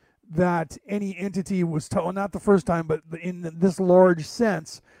time that any entity was told, not the first time, but in this large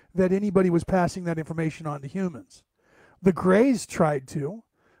sense, that anybody was passing that information on to humans. The Greys tried to,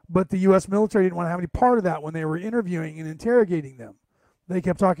 but the U.S. military didn't want to have any part of that when they were interviewing and interrogating them. They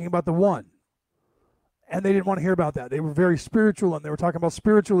kept talking about the one, and they didn't want to hear about that. They were very spiritual, and they were talking about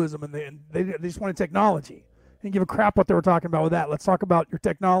spiritualism, and they just wanted technology. They didn't give a crap what they were talking about with that. Let's talk about your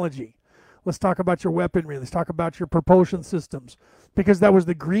technology. Let's talk about your weaponry. Let's talk about your propulsion systems, because that was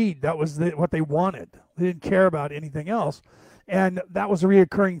the greed. That was what they wanted. They didn't care about anything else. And that was a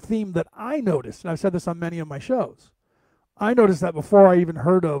reoccurring theme that I noticed, and I've said this on many of my shows. I noticed that before I even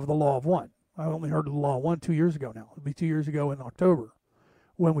heard of the Law of One. I only heard of the Law of One 2 years ago now. It'll be 2 years ago in October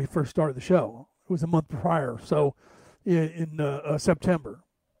when we first started the show. It was a month prior, so in September.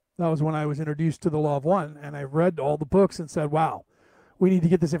 That was when I was introduced to the Law of One, and I read all the books and said, wow, we need to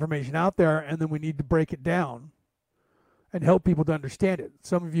get this information out there, and then we need to break it down and help people to understand it.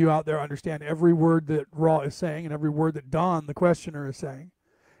 Some of you out there understand every word that Ra is saying and every word that Don, the questioner, is saying,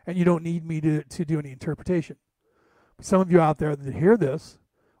 and you don't need me to do any interpretation. But some of you out there that hear this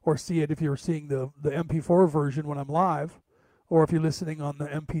or see it, if you're seeing the MP4 version when I'm live, or if you're listening on the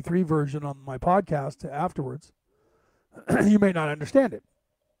MP3 version on my podcast afterwards, you may not understand it.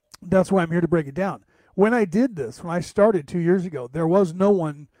 That's why I'm here to break it down. When I did this, when I started 2 years ago, there was no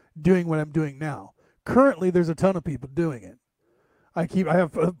one doing what I'm doing now. Currently, there's a ton of people doing it. I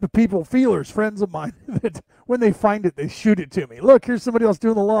have people, feelers, friends of mine, that when they find it, they shoot it to me. Look, here's somebody else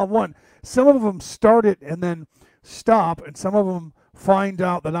doing the Law of One. Some of them start it and then stop, and some of them find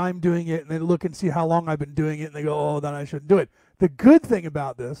out that I'm doing it, and they look and see how long I've been doing it, and they go, oh, then I shouldn't do it. The good thing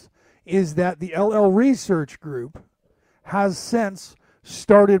about this is that the LL Research Group has since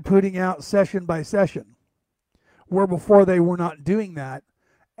started putting out session by session, where before they were not doing that.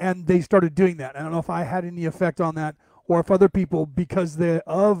 And they started doing that. I don't know if I had any effect on that, or if other people, because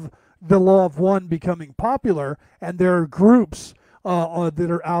of the Law of One becoming popular, and there are groups that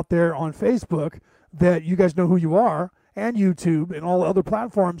are out there on Facebook that you guys know who you are, and YouTube and all other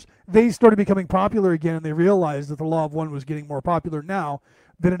platforms, they started becoming popular again, and they realized that the Law of One was getting more popular now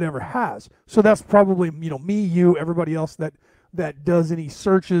than it ever has. So that's probably me, you, everybody else that does any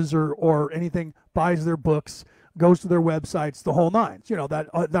searches or anything, buys their books, goes to their websites, the whole nines. That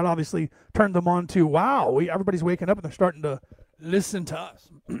obviously turned them on to, wow, everybody's waking up and they're starting to listen to us.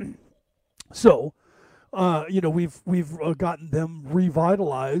 So, we've gotten them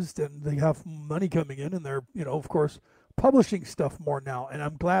revitalized, and they have money coming in, and they're, of course, publishing stuff more now. And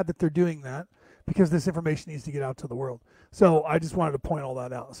I'm glad that they're doing that, because this information needs to get out to the world. So I just wanted to point all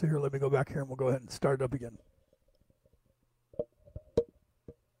that out. So here, let me go back here, and we'll go ahead and start it up again.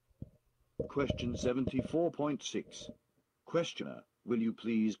 Question 74.6. Questioner, will you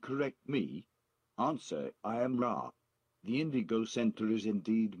please correct me? Answer, I am Ra. The Indigo Center is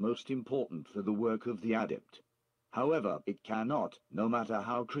indeed most important for the work of the adept. However, it cannot, no matter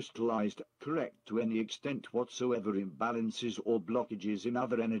how crystallized, correct to any extent whatsoever imbalances or blockages in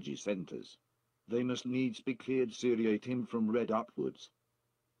other energy centers. They must needs be cleared seriatim from red upwards.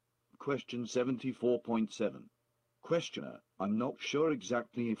 Question 74.7. Questioner, I'm not sure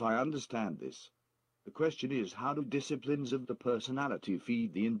exactly if I understand this. The question is, how do disciplines of the personality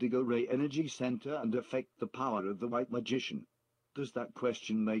feed the indigo ray energy center and affect the power of the white magician? Does that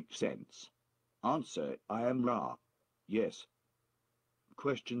question make sense? Answer, I am Ra. Yes.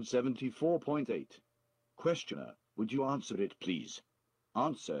 Question 74.8. Questioner, would you answer it please?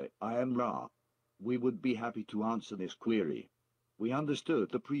 Answer, I am Ra. We would be happy to answer this query. We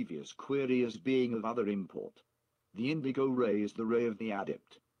understood the previous query as being of other import. The indigo ray is the ray of the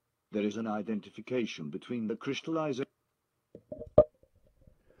adept. There is an identification between the crystallizer.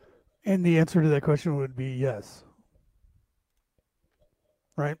 And the answer to that question would be yes.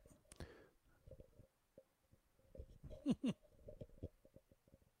 Right?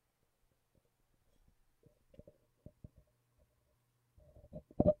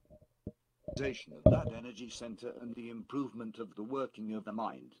 Of that energy center and the improvement of the working of the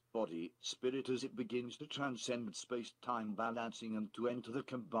mind, body, spirit as it begins to transcend space-time balancing and to enter the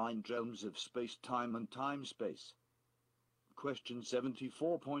combined realms of space-time and time-space. Question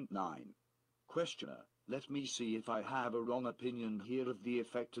 74.9. Questioner, let me see if I have a wrong opinion here of the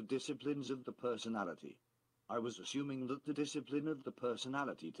effect of disciplines of the personality. I was assuming that the discipline of the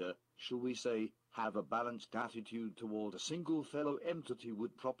personality to, shall we say, have a balanced attitude toward a single fellow entity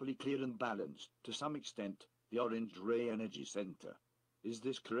would properly clear and balance, to some extent, the orange ray energy center. Is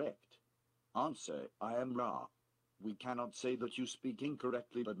this correct? Answer, I am Ra. We cannot say that you speak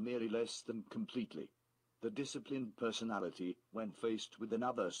incorrectly but merely less than completely. The disciplined personality, when faced with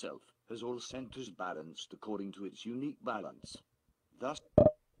another self, has all centers balanced according to its unique balance. Thus,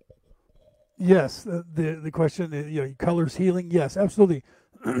 yes, the question, colors healing. Yes, absolutely.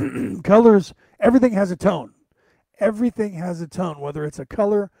 Colors, everything has a tone. Everything has a tone, whether it's a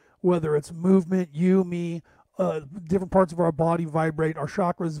color, whether it's movement, you, me, different parts of our body vibrate, our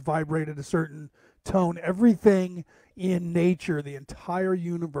chakras vibrate at a certain tone. Everything in nature, the entire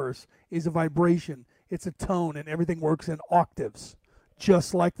universe, is a vibration. It's a tone, and everything works in octaves,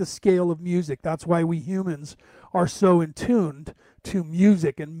 just like the scale of music. That's why we humans are so in tuned to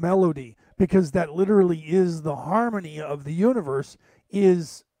music and melody, because that literally is the harmony of the universe,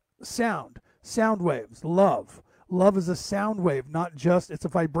 is sound waves. Love is a sound wave, not just, it's a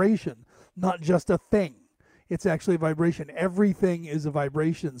vibration, not just a thing. It's actually a vibration. Everything is a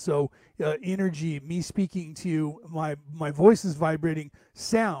vibration. So energy, me speaking to you, my voice is vibrating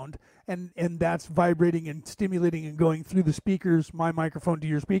sound, and that's vibrating and stimulating and going through the speakers, my microphone to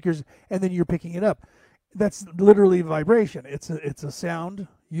your speakers, and then you're picking it up. That's literally vibration. It's a sound,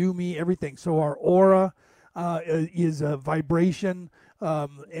 you, me, everything. So our aura is a vibration.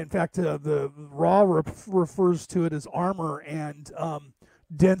 In fact, the Ra refers to it as armor and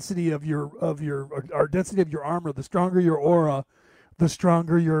density of your density of your armor. The stronger your aura, the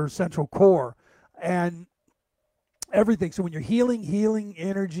stronger your central core, and everything. So when you're healing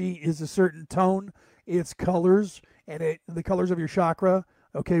energy is a certain tone. It's colors, and the colors of your chakra.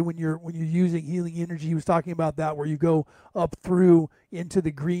 Okay, when you're using healing energy, he was talking about that, where you go up through into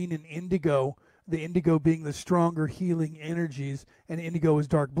the green and indigo. The indigo being the stronger healing energies, and indigo is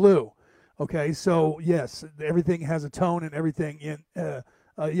dark blue. Okay, so yes, everything has a tone, and everything in.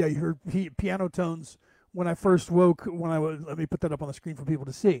 Yeah, you heard piano tones when I first woke. Let me put that up on the screen for people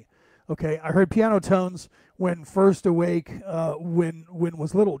to see. Okay, I heard piano tones when first awake. When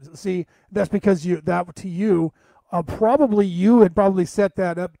was little. See, that's because probably you had probably set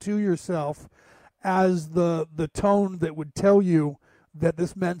that up to yourself as the tone that would tell you that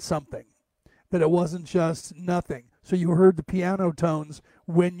this meant something, that it wasn't just nothing. So you heard the piano tones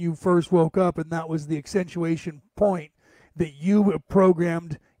when you first woke up, and that was the accentuation point that you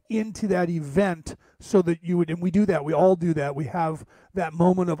programmed into that event, so that you would, and we do that, we all do that. We have that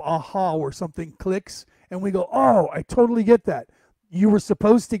moment of aha where something clicks and we go, oh, I totally get that. You were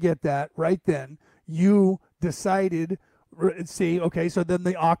supposed to get that right then. You decided, see, okay, so then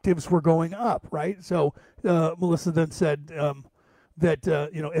the octaves were going up, right? So Melissa then said that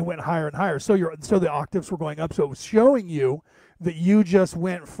it went higher and higher. So the octaves were going up. So it was showing you that you just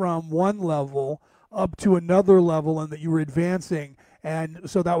went from one level up to another level, and that you were advancing. And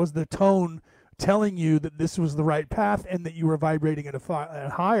so that was the tone telling you that this was the right path, and that you were vibrating at a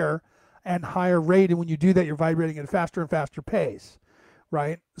higher and higher rate. And when you do that, you're vibrating at a faster and faster pace,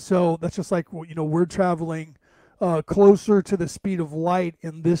 right? So that's just like, we're traveling closer to the speed of light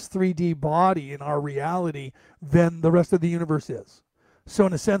in this 3D body, in our reality, than the rest of the universe is. So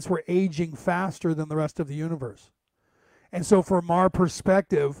in a sense, we're aging faster than the rest of the universe. And so from our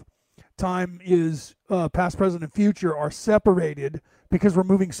perspective, time is past, present, and future are separated because we're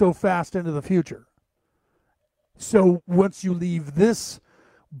moving so fast into the future. So once you leave this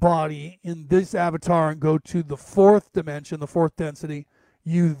body in this avatar and go to the fourth dimension, the fourth density,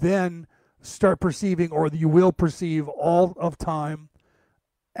 you then start perceiving, or you will perceive, all of time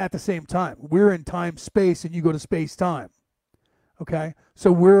at the same time. We're in time space and you go to space time. Okay,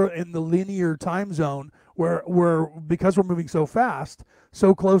 so we're in the linear time zone where because we're moving so fast,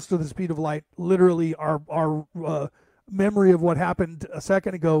 so close to the speed of light, literally our memory of what happened a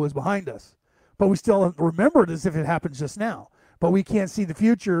second ago is behind us, but we still remember it as if it happened just now. But we can't see the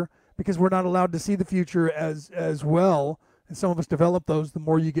future because we're not allowed to see the future as well. And some of us develop those. The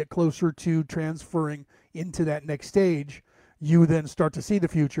more you get closer to transferring into that next stage, you then start to see the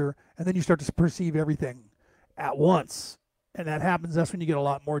future, and then you start to perceive everything at once. And that happens. That's when you get a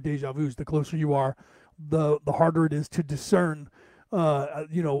lot more deja vus. The closer you are, the harder it is to discern,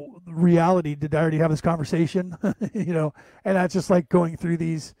 reality. Did I already have this conversation? And that's just like going through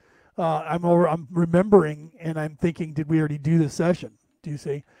these. I'm remembering, and I'm thinking, did we already do this session? Do you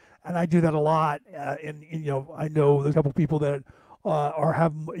see? And I do that a lot. And I know there's a couple people that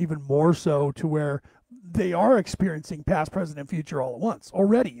have even more so, to where they are experiencing past, present, and future all at once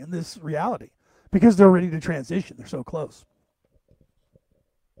already in this reality, because they're ready to transition. They're so close.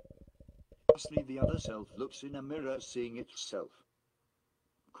 Lastly, the other self looks in a mirror seeing itself.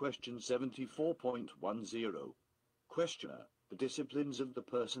 Question 74.10. Questioner: the disciplines of the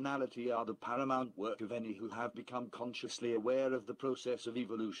personality are the paramount work of any who have become consciously aware of the process of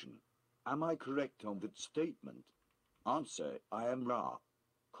evolution. Am I correct on that statement? Answer: I am Ra.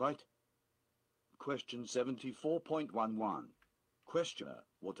 Quite. Question 74.11. Questioner: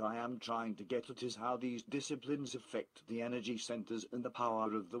 what I am trying to get at is how these disciplines affect the energy centers and the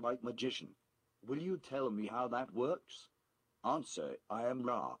power of the white magician. Will you tell me how that works? Answer: I am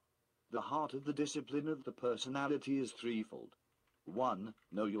Ra. The heart of the discipline of the personality is threefold. 1.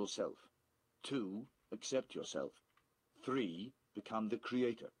 Know yourself. 2. Accept yourself. 3. Become the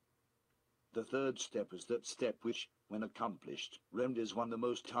creator. The third step is that step which, when accomplished, renders one the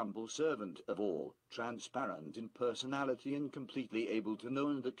most humble servant of all, transparent in personality and completely able to know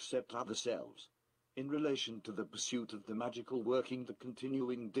and accept other selves. In relation to the pursuit of the magical working, the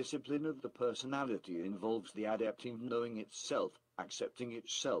continuing discipline of the personality involves the adept in knowing itself, accepting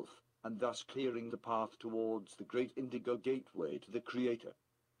itself, and thus clearing the path towards the great indigo gateway to the creator.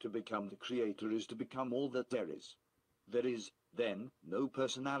 To become the creator is to become all that there is. There is, then, no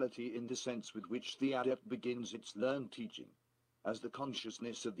personality in the sense with which the adept begins its learned teaching. As the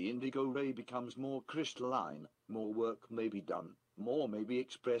consciousness of the indigo ray becomes more crystalline, more work may be done, more may be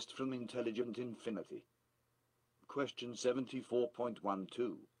expressed from intelligent infinity. Question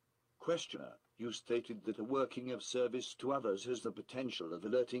 74.12. Questioner: you stated that a working of service to others has the potential of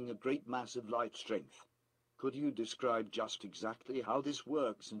alerting a great mass of light strength. Could you describe just exactly how this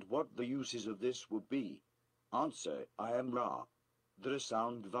works and what the uses of this would be? Answer: I am Ra. There are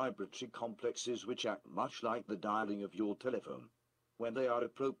sound vibratory complexes which act much like the dialing of your telephone. When they are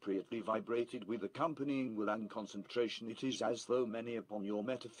appropriately vibrated with accompanying will and concentration, it is as though many upon your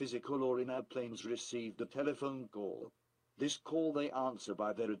metaphysical or inner planes received a telephone call. This call they answer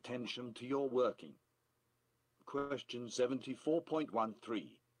by their attention to your working. Question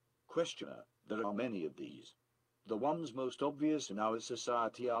 74.13. Questioner: there are many of these. The ones most obvious in our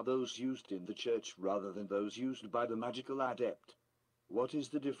society are those used in the church rather than those used by the magical adept. What is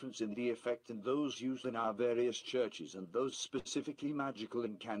the difference in the effect in those used in our various churches and those specifically magical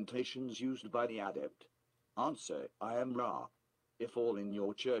incantations used by the adept? Answer: I am Ra. If all in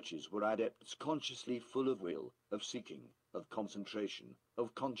your churches were adepts consciously full of will, of seeking, of concentration,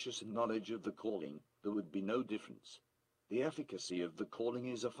 of conscious knowledge of the calling, there would be no difference. The efficacy of the calling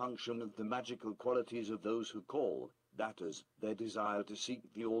is a function of the magical qualities of those who call, that is, their desire to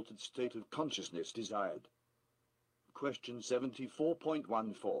seek the altered state of consciousness desired. Question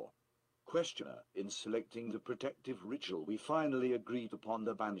 74.14. Questioner: in selecting the protective ritual we finally agreed upon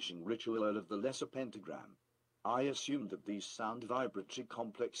the banishing ritual of the lesser pentagram. I assume that these sound vibratory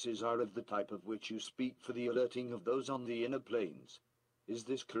complexes are of the type of which you speak for the alerting of those on the inner planes. Is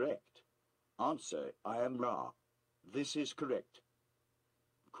this correct? Answer: I am Ra. This is correct.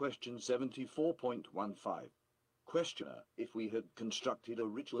 Question 74.15. Questioner: if we had constructed a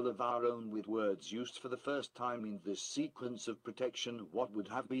ritual of our own with words used for the first time in this sequence of protection, what would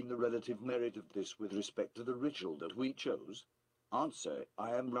have been the relative merit of this with respect to the ritual that we chose? Answer: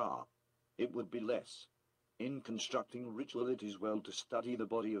 I am Ra. It would be less. In constructing ritual, it is well to study the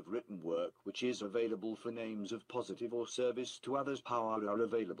body of written work which is available for names of positive or service to others power are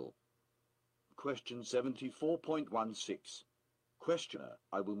available. Question 74.16. Questioner: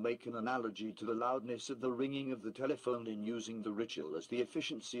 I will make an analogy to the loudness of the ringing of the telephone in using the ritual as the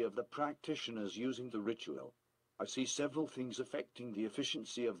efficiency of the practitioners using the ritual. I see several things affecting the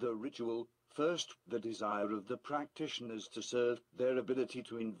efficiency of the ritual. First, the desire of the practitioners to serve, their ability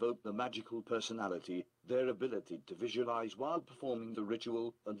to invoke the magical personality, their ability to visualize while performing the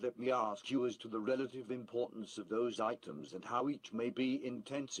ritual, and let me ask you as to the relative importance of those items and how each may be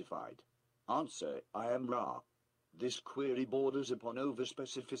intensified. Answer, I am Ra. This query borders upon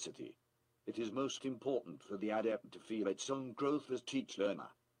overspecificity. It is most important for the adept to feel its own growth as teach-learner.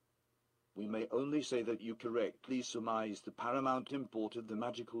 We may only say that you correctly surmise the paramount import of the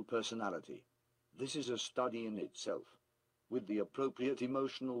magical personality. This is a study in itself. With the appropriate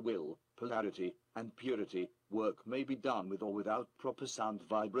emotional will, polarity, and purity, work may be done with or without proper sound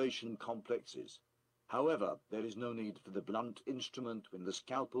vibration complexes. However, there is no need for the blunt instrument when the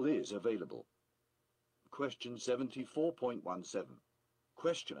scalpel is available. Question 74.17.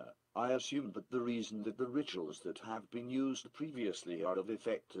 Questioner, I assume that the reason that the rituals that have been used previously are of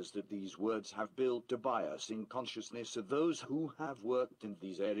effect is that these words have built a bias in consciousness of those who have worked in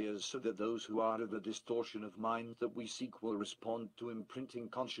these areas, so that those who are of the distortion of mind that we seek will respond to imprinting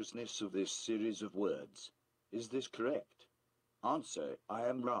consciousness of this series of words. Is this correct? Answer, I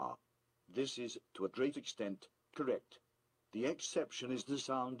am Ra. This is, to a great extent, correct. The exception is the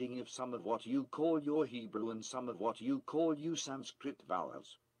sounding of some of what you call your Hebrew and some of what you call your Sanskrit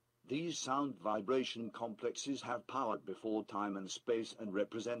vowels. These sound vibration complexes have power before time and space and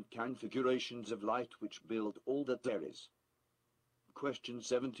represent configurations of light which build all that there is. Question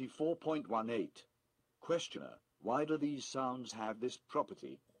 74.18. Questioner, why do these sounds have this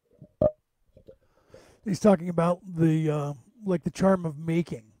property? He's talking about the like the charm of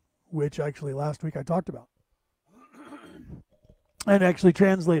making, which actually last week I talked about. And actually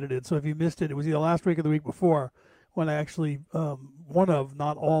translated it. So if you missed it, it was either last week or the week before when I actually, one of,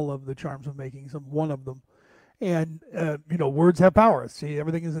 not all of the charms of making, one of them. And, words have power. See,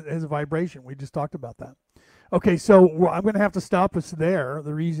 everything has a vibration. We just talked about that. Okay, so I'm going to have to stop us there.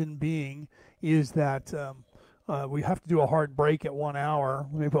 The reason being is that we have to do a hard break at 1 hour.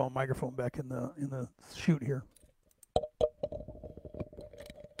 Let me put my microphone back in the chute here.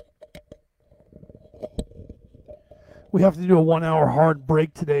 We have to do a 1 hour hard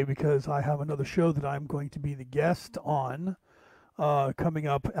break today because I have another show that I'm going to be the guest on coming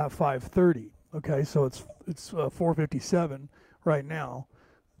up at 5:30. Okay, so it's 4:57 right now.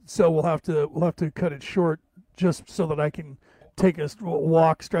 So we'll have to cut it short just so that I can take a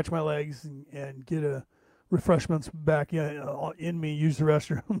walk, stretch my legs, and get a refreshments back in me, use the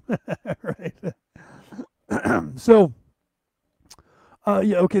restroom. Right. So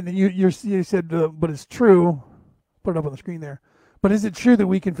yeah, okay. Then you said, but it's true. Put it up on the screen there. But is it true that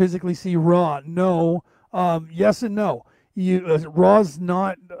we can physically see Ra? No. Yes and no. Raw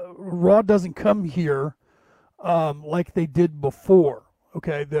doesn't come here like they did before.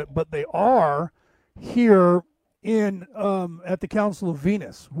 Okay, but they are here in at the Council of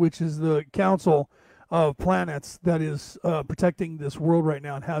Venus, which is the council of planets that is protecting this world right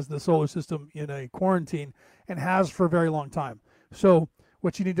now and has the solar system in a quarantine and has for a very long time. So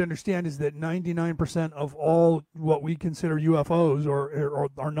what you need to understand is that 99% of all what we consider UFOs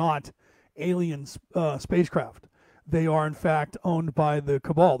are not alien spacecraft. They are in fact owned by the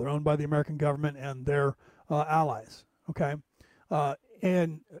cabal. They're owned by the American government and their allies. Okay,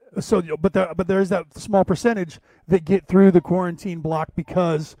 and so but there is that small percentage that get through the quarantine block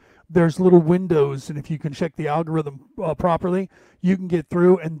because there's little windows, and if you can check the algorithm properly, you can get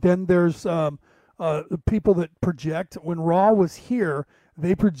through. And then there's the people that project. When Ra was here,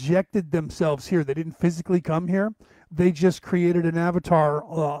 they projected themselves here. They didn't physically come here. They just created an avatar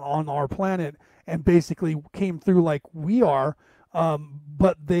on our planet and basically came through like we are.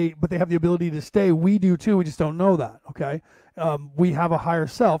 But they have the ability to stay. We do too. We just don't know that. Okay. We have a higher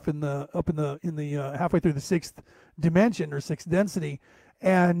self in the halfway through the sixth dimension or sixth density,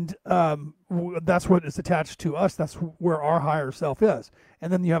 and that's what is attached to us. That's where our higher self is.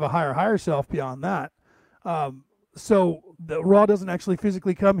 And then you have a higher self beyond that. So the Ra doesn't actually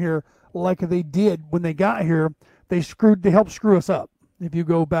physically come here like they did when they got here. They helped screw us up. If you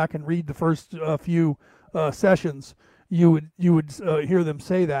go back and read the first few sessions, you would hear them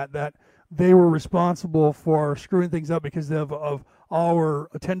say that they were responsible for screwing things up because of our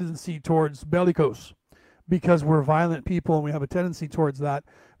tendency towards bellicose, because we're violent people and we have a tendency towards that,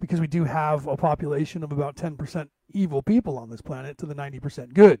 because we do have a population of about 10% evil people on this planet to the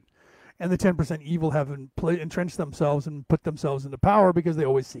 90% good. And the 10% evil have entrenched themselves and put themselves into power because they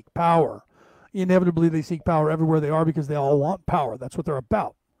always seek power. Inevitably, they seek power everywhere they are because they all want power. That's what they're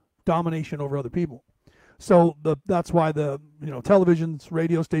about, domination over other people. So that's why the televisions,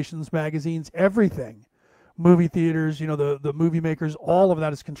 radio stations, magazines, everything, movie theaters, the movie makers, all of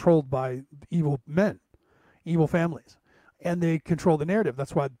that is controlled by evil men. evil families. And they control the narrative.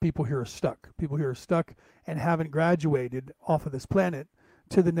 That's why people here are stuck. People here are stuck and haven't graduated off of this planet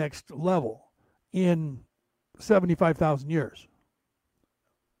to the next level in 75,000 years,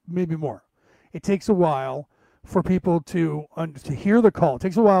 maybe more. It takes a while for people to hear the call. It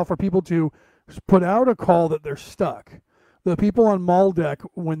takes a while for people to put out a call that they're stuck. The people on Maldek,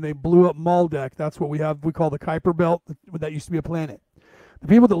 when they blew up Maldek, that's what we call the Kuiper Belt. That used to be a planet. The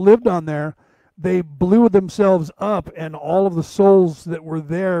people that lived on there, they blew themselves up, and all of the souls that were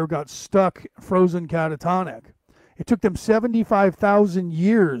there got stuck, frozen, catatonic. It took them 75,000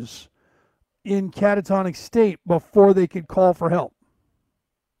 years in catatonic state before they could call for help.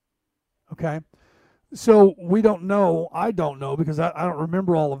 Okay? So we don't know. I don't know, because I don't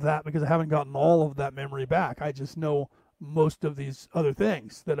remember all of that, because I haven't gotten all of that memory back. I just know most of these other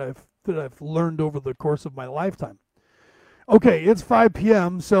things that I've learned over the course of my lifetime. Okay, it's 5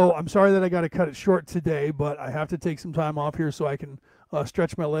 p.m., so I'm sorry that I got to cut it short today, but I have to take some time off here so I can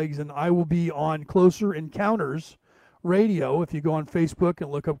stretch my legs, and I will be on Closer Encounters Radio. If you go on Facebook and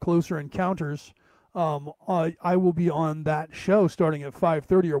look up Closer Encounters, I will be on that show starting at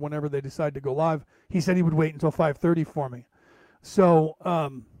 5:30 or whenever they decide to go live. He said he would wait until 5:30 for me. So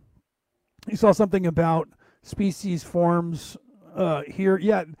you saw something about species forms here.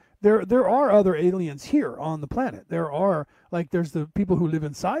 Yeah, there are other aliens here on the planet. There are, like, there's the people who live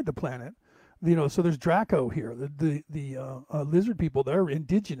inside the planet, so there's Draco here, the lizard people. They're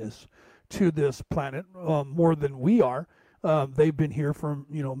indigenous to this planet more than we are. They've been here for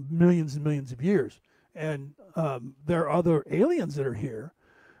millions and millions of years, and there are other aliens that are here.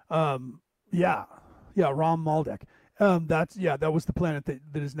 Ram Maldek. That was the planet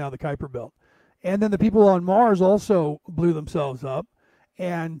that is now the Kuiper Belt. And then the people on Mars also blew themselves up,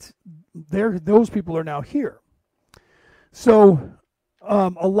 and those people are now here. So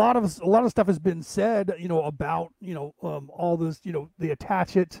a lot of stuff has been said, about all this. They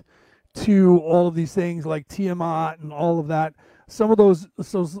attach it to all of these things like Tiamat and all of that. Some of those.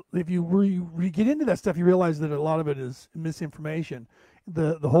 So if you get into that stuff, you realize that a lot of it is misinformation.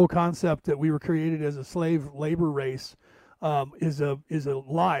 The whole concept that we were created as a slave labor race is a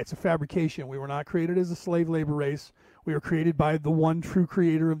lie. It's a fabrication. We were not created as a slave labor race. We were created by the one true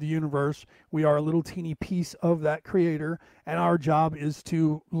creator of the universe. We are a little teeny piece of that creator, and our job is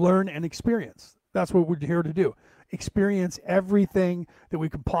to learn and experience. That's what we're here to do. Experience everything that we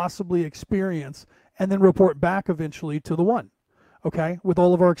can possibly experience, and then report back eventually to the one. Okay? With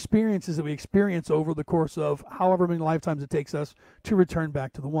all of our experiences that we experience over the course of however many lifetimes it takes us to return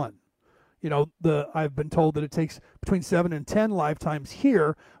back to the one. I've been told that it takes between 7 and 10 lifetimes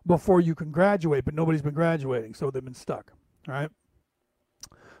here before you can graduate, but nobody's been graduating, so they've been stuck. All right.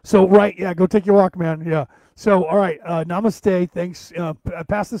 So, right, yeah, go take your walk, man. Yeah. So, all right, namaste. Thanks.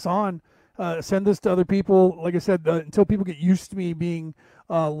 Pass this on. Send this to other people. Like I said, until people get used to me being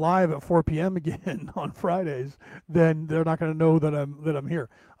live at 4 p.m. again on Fridays, then they're not going to know that I'm here.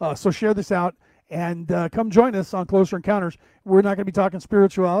 So share this out. And come join us on Closer Encounters. We're not going to be talking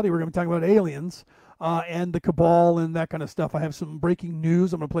spirituality. We're going to be talking about aliens and the cabal and that kind of stuff. I have some breaking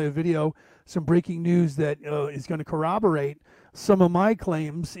news. I'm going to play a video, some breaking news that is going to corroborate some of my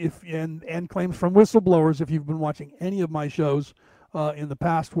claims and claims from whistleblowers. If you've been watching any of my shows in the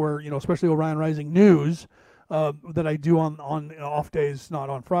past, where especially Orion Rising News that I do on off days, not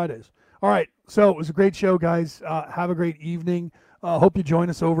on Fridays. All right, so it was a great show, guys. Have a great evening. Hope you join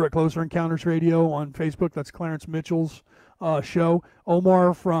us over at Closer Encounters Radio on Facebook. That's Clarence Mitchell's show.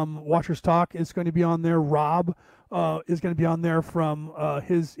 Omar from Watchers Talk is going to be on there. Rob is going to be on there from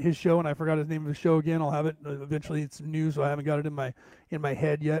his show, and I forgot his name of the show again. I'll have it eventually. It's new, so I haven't got it in my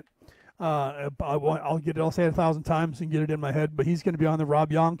head yet. I'll get it. I'll say it 1,000 times and get it in my head. But he's going to be on the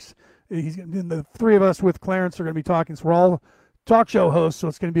Rob Yonks. And the three of us with Clarence are going to be talking. So we're all talk show hosts, so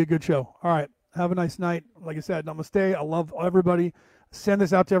it's going to be a good show. All right. Have a nice night. Like I said, namaste. I love everybody. Send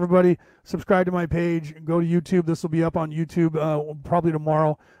this out to everybody. Subscribe to my page. Go to YouTube. This will be up on YouTube probably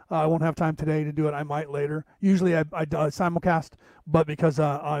tomorrow. I won't have time today to do it. I might later. Usually I simulcast, but because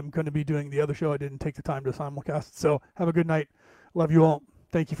I'm going to be doing the other show, I didn't take the time to simulcast. So have a good night. Love you all.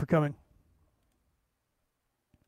 Thank you for coming.